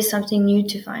always something new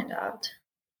to find out.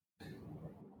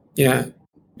 Yeah.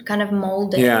 Kind of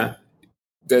molding. Yeah.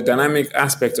 The dynamic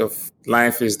aspect of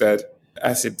life is that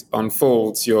as it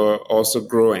unfolds, you're also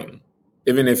growing,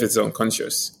 even if it's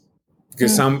unconscious.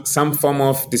 Because some form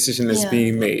of decision is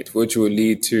being made, which will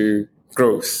lead to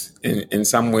growth in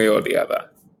some way or the other.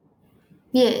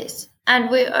 Yes. And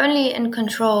we're only in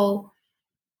control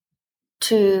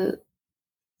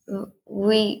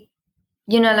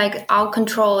like our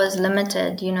control is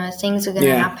limited, you know, things are going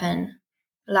to happen,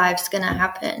 life's going to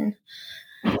happen,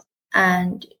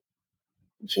 and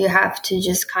you have to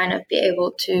just kind of be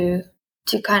able to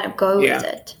kind of go with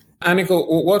it.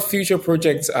 Anico, what future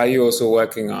projects are you also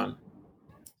working on?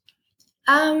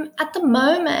 At the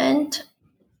moment,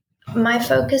 my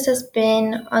focus has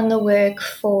been on the work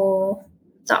for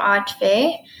the art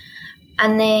fair.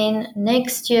 And then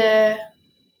next year,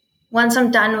 once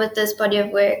I'm done with this body of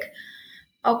work,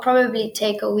 I'll probably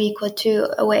take a week or two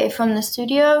away from the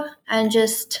studio and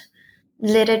just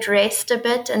let it rest a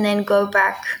bit and then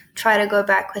try to go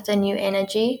back with a new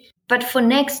energy. But for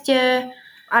next year,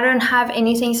 I don't have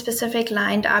anything specific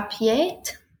lined up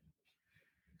yet.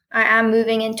 I am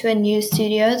moving into a new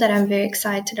studio that I'm very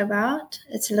excited about.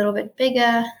 It's a little bit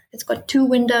bigger. It's got 2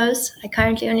 windows. I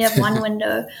currently only have 1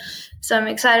 window. So I'm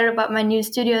excited about my new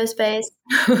studio space.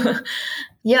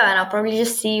 Yeah, and I'll probably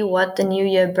just see what the new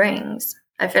year brings.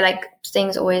 I feel like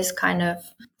things always kind of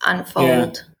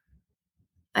unfold.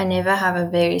 Yeah. I never have a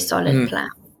very solid plan.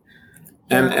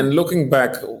 And looking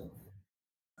back,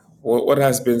 what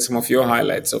has been some of your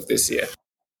highlights of this year?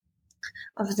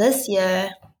 Of this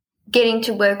year, getting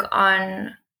to work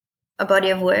on a body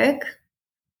of work.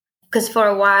 Because for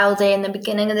a while there in the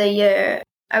beginning of the year,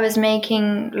 I was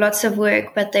making lots of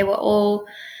work, but they were all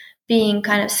being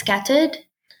kind of scattered.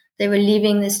 They were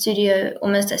leaving the studio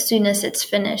almost as soon as it's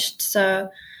finished. So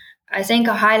I think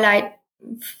a highlight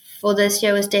for this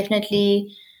year was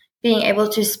definitely being able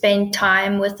to spend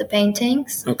time with the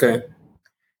paintings. Okay.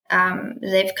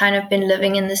 They've kind of been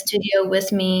living in the studio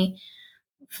with me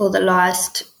for the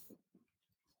last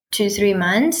 2-3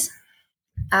 months,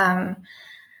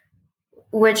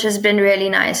 which has been really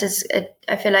nice.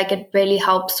 I feel like it really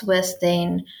helps with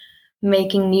then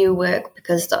making new work,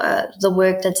 because the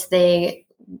work that's there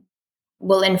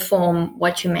will inform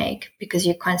what you make because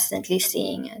you're constantly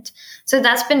seeing it. So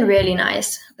that's been really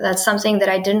nice. That's something that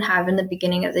I didn't have in the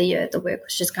beginning of the year. The work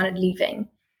was just kind of leaving.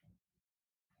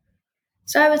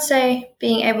 So I would say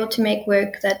being able to make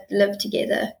work that lived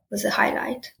together was a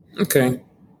highlight. Okay.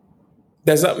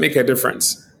 Does that make a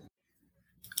difference?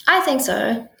 I think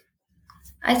so.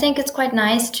 I think it's quite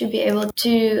nice to be able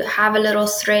to have a little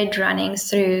thread running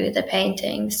through the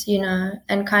paintings,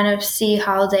 and kind of see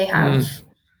how they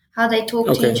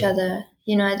talk to each other.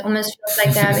 It almost feels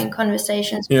like they're having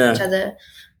conversations with each other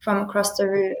from across the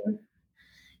room,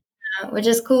 which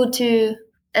is cool too.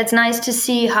 It's nice to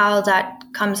see how that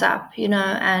comes up,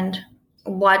 and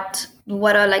what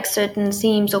are like certain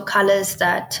themes or colors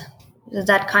that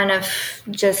kind of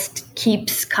just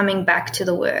keeps coming back to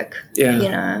the work,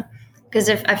 because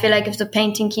I feel like if the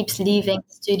painting keeps leaving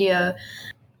the studio,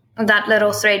 that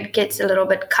little thread gets a little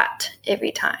bit cut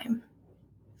every time.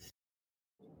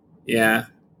 Yeah.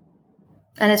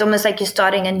 And it's almost like you're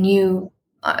starting a new,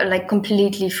 like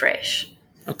completely fresh.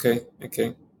 Okay.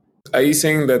 Are you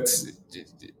saying that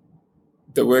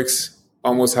the works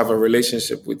almost have a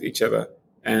relationship with each other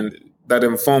and that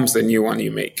informs the new one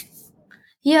you make?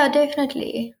 Yeah,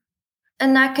 definitely.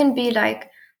 And that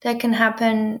can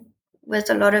happen with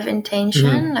a lot of intention.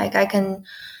 Mm-hmm. Like I can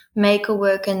make a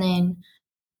work and then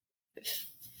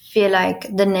feel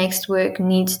like the next work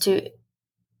needs to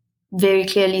very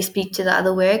clearly speak to the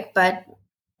other work. But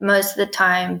most of the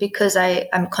time, because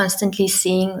I'm constantly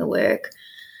seeing the work,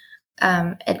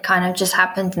 it kind of just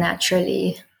happens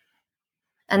naturally.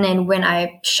 And then when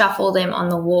I shuffle them on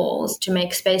the walls to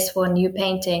make space for a new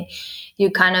painting, you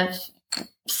kind of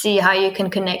see how you can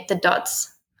connect the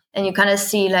dots, and you kind of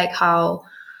see like how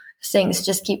things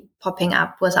just keep popping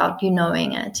up without you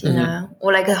knowing it, know,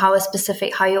 or like how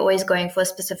you're always going for a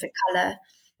specific color.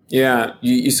 Yeah,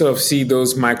 you sort of see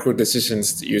those micro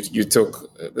decisions you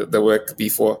took the work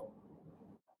before.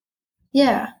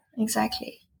 Yeah,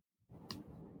 exactly.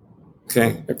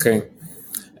 Okay.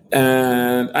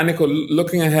 And Anico,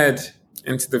 looking ahead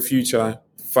into the future,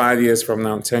 5 years from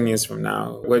now, 10 years from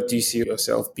now, where do you see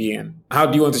yourself being? How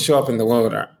do you want to show up in the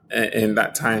world in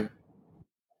that time?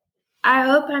 I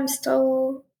hope I'm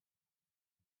still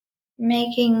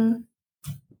making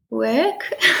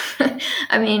work.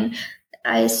 I mean,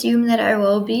 I assume that I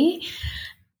will be.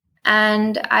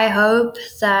 And I hope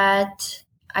that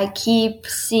I keep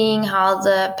seeing how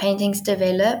the paintings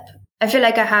develop. I feel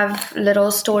like I have little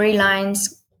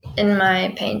storylines in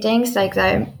my paintings. Like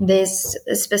there's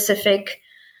a specific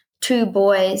 2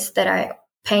 boys that I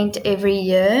paint every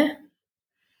year.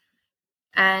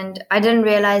 And I didn't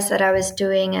realize that I was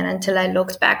doing it until I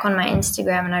looked back on my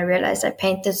Instagram and I realized I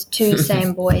paint these 2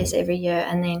 same boys every year.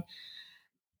 And then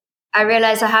I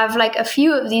realized I have like a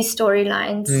few of these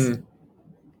storylines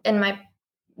in my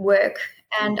work.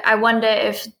 And I wonder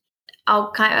if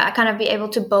I kind of be able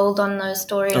to build on those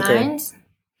storylines. Okay.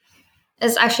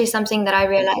 It's actually something that I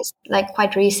realized like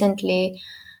quite recently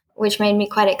which made me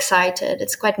quite excited.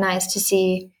 It's quite nice to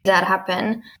see that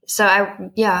happen. So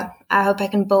I hope I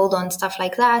can build on stuff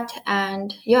like that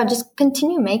and just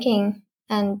continue making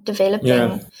and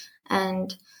developing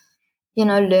and,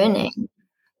 learning.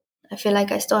 I feel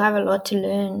like I still have a lot to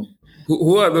learn.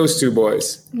 Who are those two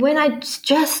boys? When I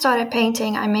just started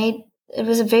painting, it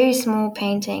was a very small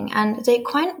painting, and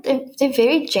they're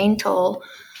very gentle,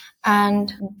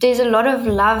 and there's a lot of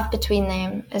love between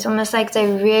them. It's almost like they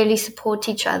really support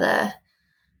each other,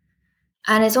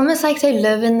 and it's almost like they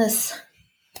live in this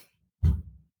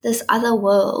other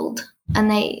world,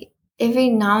 and every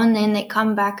now and then they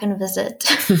come back and visit.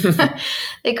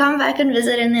 They come back and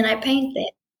visit, and then I paint them.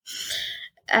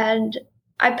 And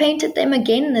I painted them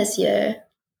again this year.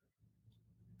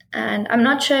 And I'm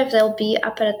not sure if they'll be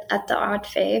up at the art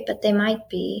fair, but they might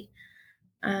be.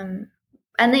 And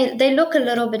they look a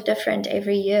little bit different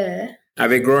every year. Are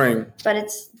they growing? But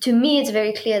to me, it's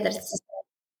very clear that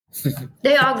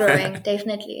they are growing,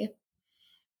 definitely.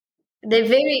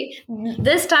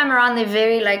 This time around, they're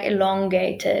very like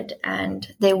elongated,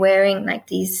 and they're wearing like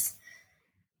these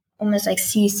almost like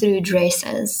see-through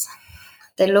dresses.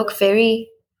 They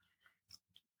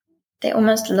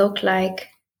almost look like,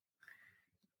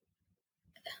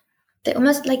 they're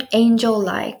almost like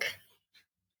angel-like.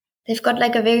 They've got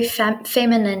like a very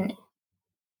feminine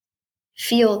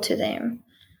feel to them.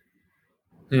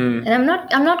 And I'm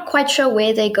not quite sure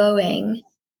where they're going.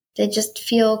 They just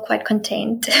feel quite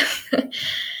content.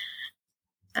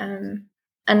 And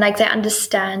like they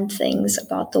understand things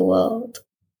about the world.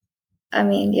 I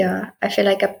mean, I feel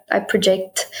like I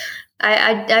project.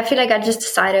 I feel like I just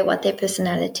decided what their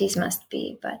personalities must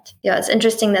be. But it's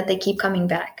interesting that they keep coming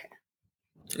back.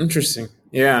 Interesting.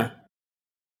 Yeah.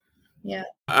 Yeah.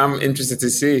 I'm interested to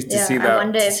see that. I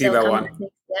wonder if they'll come back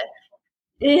next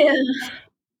year.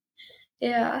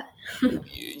 Yeah.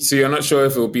 So you're not sure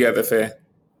if it will be at the fair?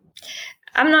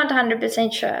 I'm not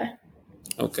 100% sure.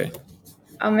 Okay.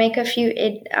 I'll make a few.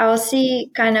 I'll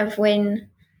see kind of when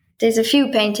there's a few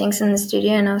paintings in the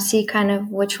studio, and I'll see kind of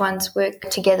which ones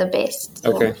work together best.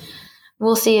 So okay.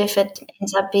 We'll see if it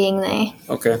ends up being there.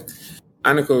 Okay.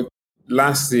 Anico,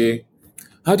 lastly,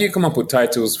 how do you come up with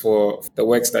titles for the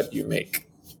works that you make?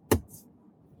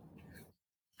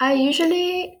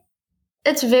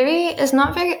 It's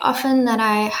not very often that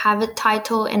I have a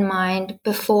title in mind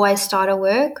before I start a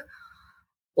work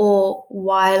or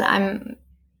while I'm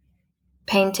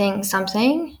painting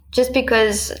something, just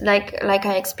because like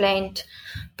I explained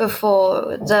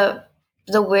before, the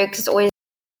work is always,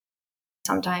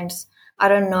 sometimes I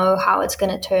don't know how it's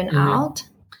going to turn out.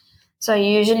 So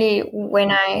usually when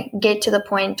I get to the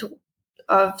point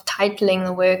of titling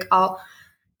the work, I'll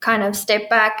kind of step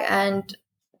back, and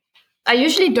I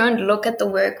usually don't look at the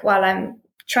work while I'm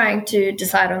trying to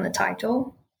decide on the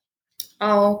title.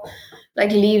 I'll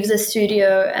like leave the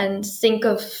studio and think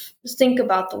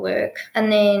about the work,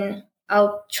 and then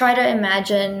I'll try to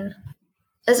imagine.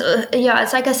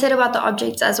 It's like I said about the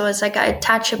objects as well. It's like I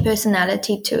attach a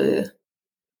personality to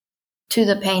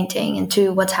the painting and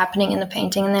to what's happening in the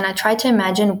painting, and then I try to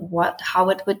imagine what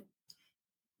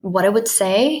it would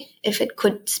say if it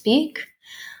could speak,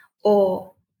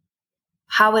 or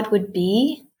how it would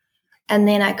be, and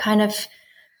then I kind of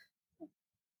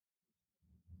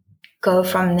go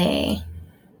from there.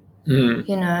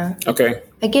 Okay.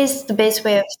 I guess the best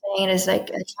way of saying it is like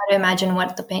I try to imagine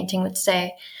what the painting would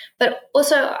say, but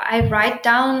also I write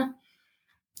down,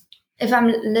 if I'm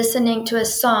listening to a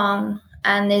song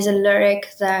and there's a lyric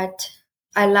that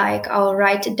I like, I'll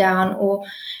write it down. Or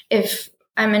if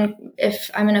I'm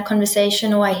in a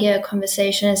conversation, or I hear a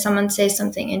conversation and someone says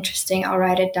something interesting, I'll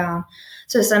write it down.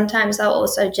 So sometimes I'll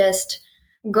also just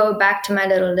go back to my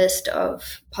little list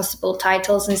of possible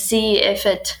titles and see if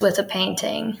it with a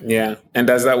painting. Yeah. And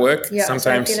does that work? Yeah.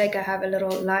 Sometimes. So I feel like I have a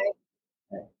little life.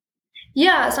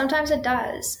 Yeah, sometimes it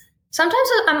does. Sometimes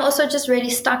I'm also just really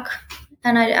stuck,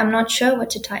 and I'm not sure what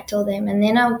to title them, and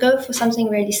then I'll go for something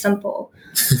really simple.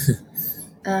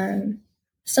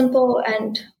 Simple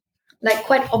and like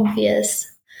quite obvious.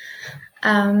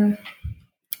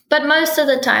 But most of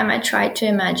the time I try to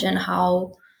imagine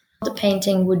how the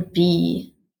painting would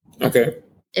be. Okay.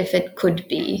 If it could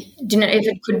be. If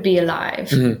it could be alive.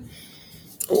 Mm-hmm.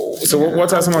 So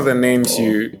what are some of the names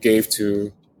you gave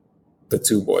to the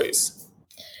two boys?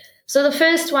 So the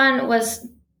first one was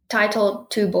titled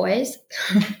Two Boys.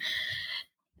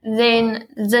 Then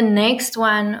the next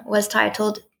one was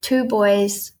titled Two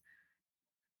Boys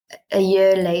a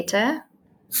Year Later.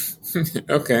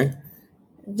 Okay.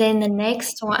 Then the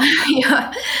next one,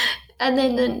 and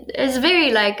then it's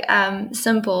very like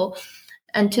simple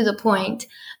and to the point.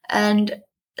 And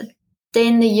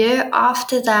then the year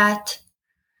after that,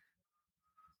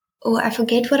 I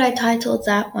forget what I titled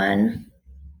that one.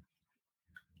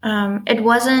 It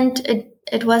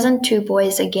wasn't Two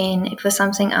Boys again. It was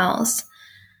something else.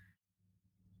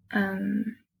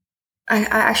 I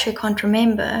actually can't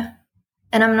remember,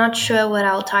 and I'm not sure what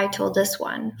I'll title this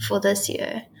one for this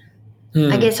year.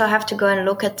 I guess I'll have to go and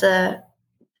look at the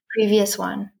previous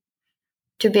one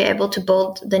to be able to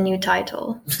build the new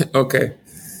title. Okay.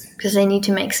 Because they need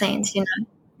to make sense, you know.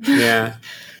 Yeah.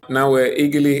 Now we're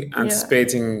eagerly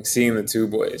anticipating seeing the Two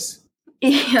Boys.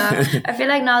 Yeah. I feel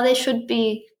like now they should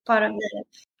be part of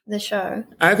the show.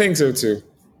 I think so too.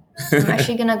 I'm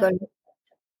actually gonna go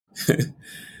look.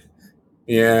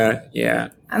 Yeah.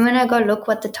 I'm gonna go look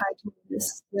what the title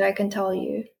is so that I can tell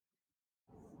you.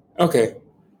 Okay.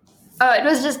 Oh, it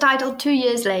was just titled 2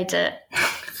 years later.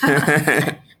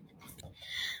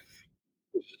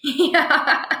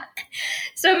 Yeah.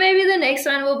 So maybe the next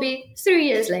one will be 3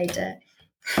 years later.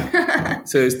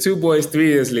 So it's Two Boys 3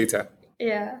 years later.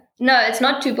 Yeah. No, it's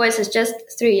not Two Boys, it's just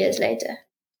 3 years later.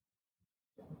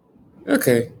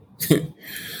 Okay.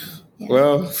 Yeah.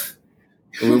 Well,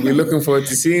 we'll be looking forward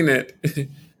to seeing it.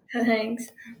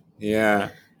 Thanks. Yeah.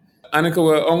 Anico,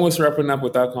 we're almost wrapping up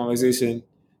with our conversation.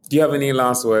 Do you have any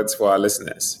last words for our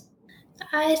listeners?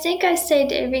 I think I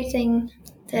said everything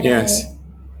that Yes. I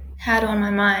had on my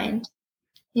mind.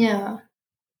 Yeah.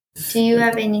 Do you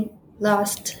have any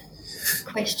last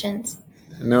questions?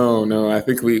 No. I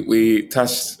think we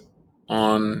touched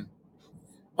on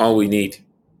all we need,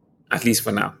 at least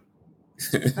for now.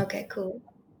 Okay, cool.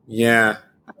 Yeah.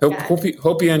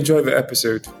 Hope you enjoyed the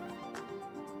episode.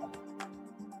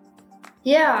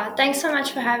 Yeah, thanks so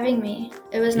much for having me.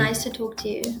 It was nice to talk to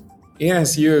you.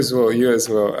 Yes, you as well.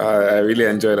 I really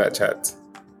enjoyed that chat.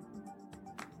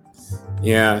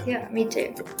 Yeah. Yeah, me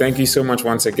too. Thank you so much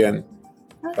once again.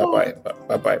 Okay.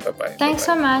 Bye-bye. Thanks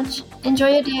so much. Enjoy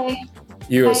your day.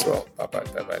 You Bye. as well.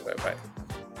 Bye-bye.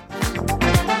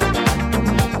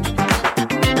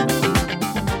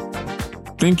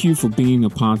 Thank you for being a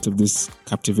part of this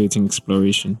captivating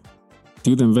exploration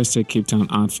through the Investec Cape Town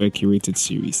Art Fair curated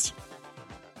series.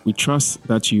 We trust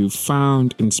that you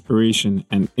found inspiration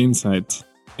and insight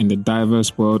in the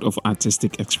diverse world of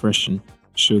artistic expression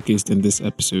showcased in this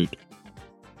episode.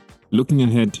 Looking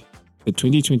ahead, the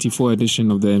 2024 edition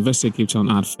of the Investec Cape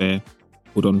Town Art Fair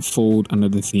would unfold under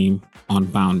the theme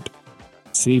Unbound.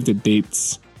 Save the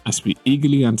dates as we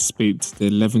eagerly anticipate the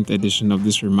 11th edition of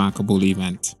this remarkable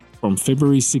event from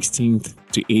February 16th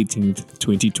to 18th,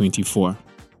 2024.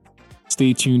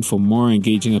 Stay tuned for more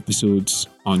engaging episodes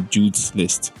on Jude's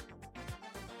List.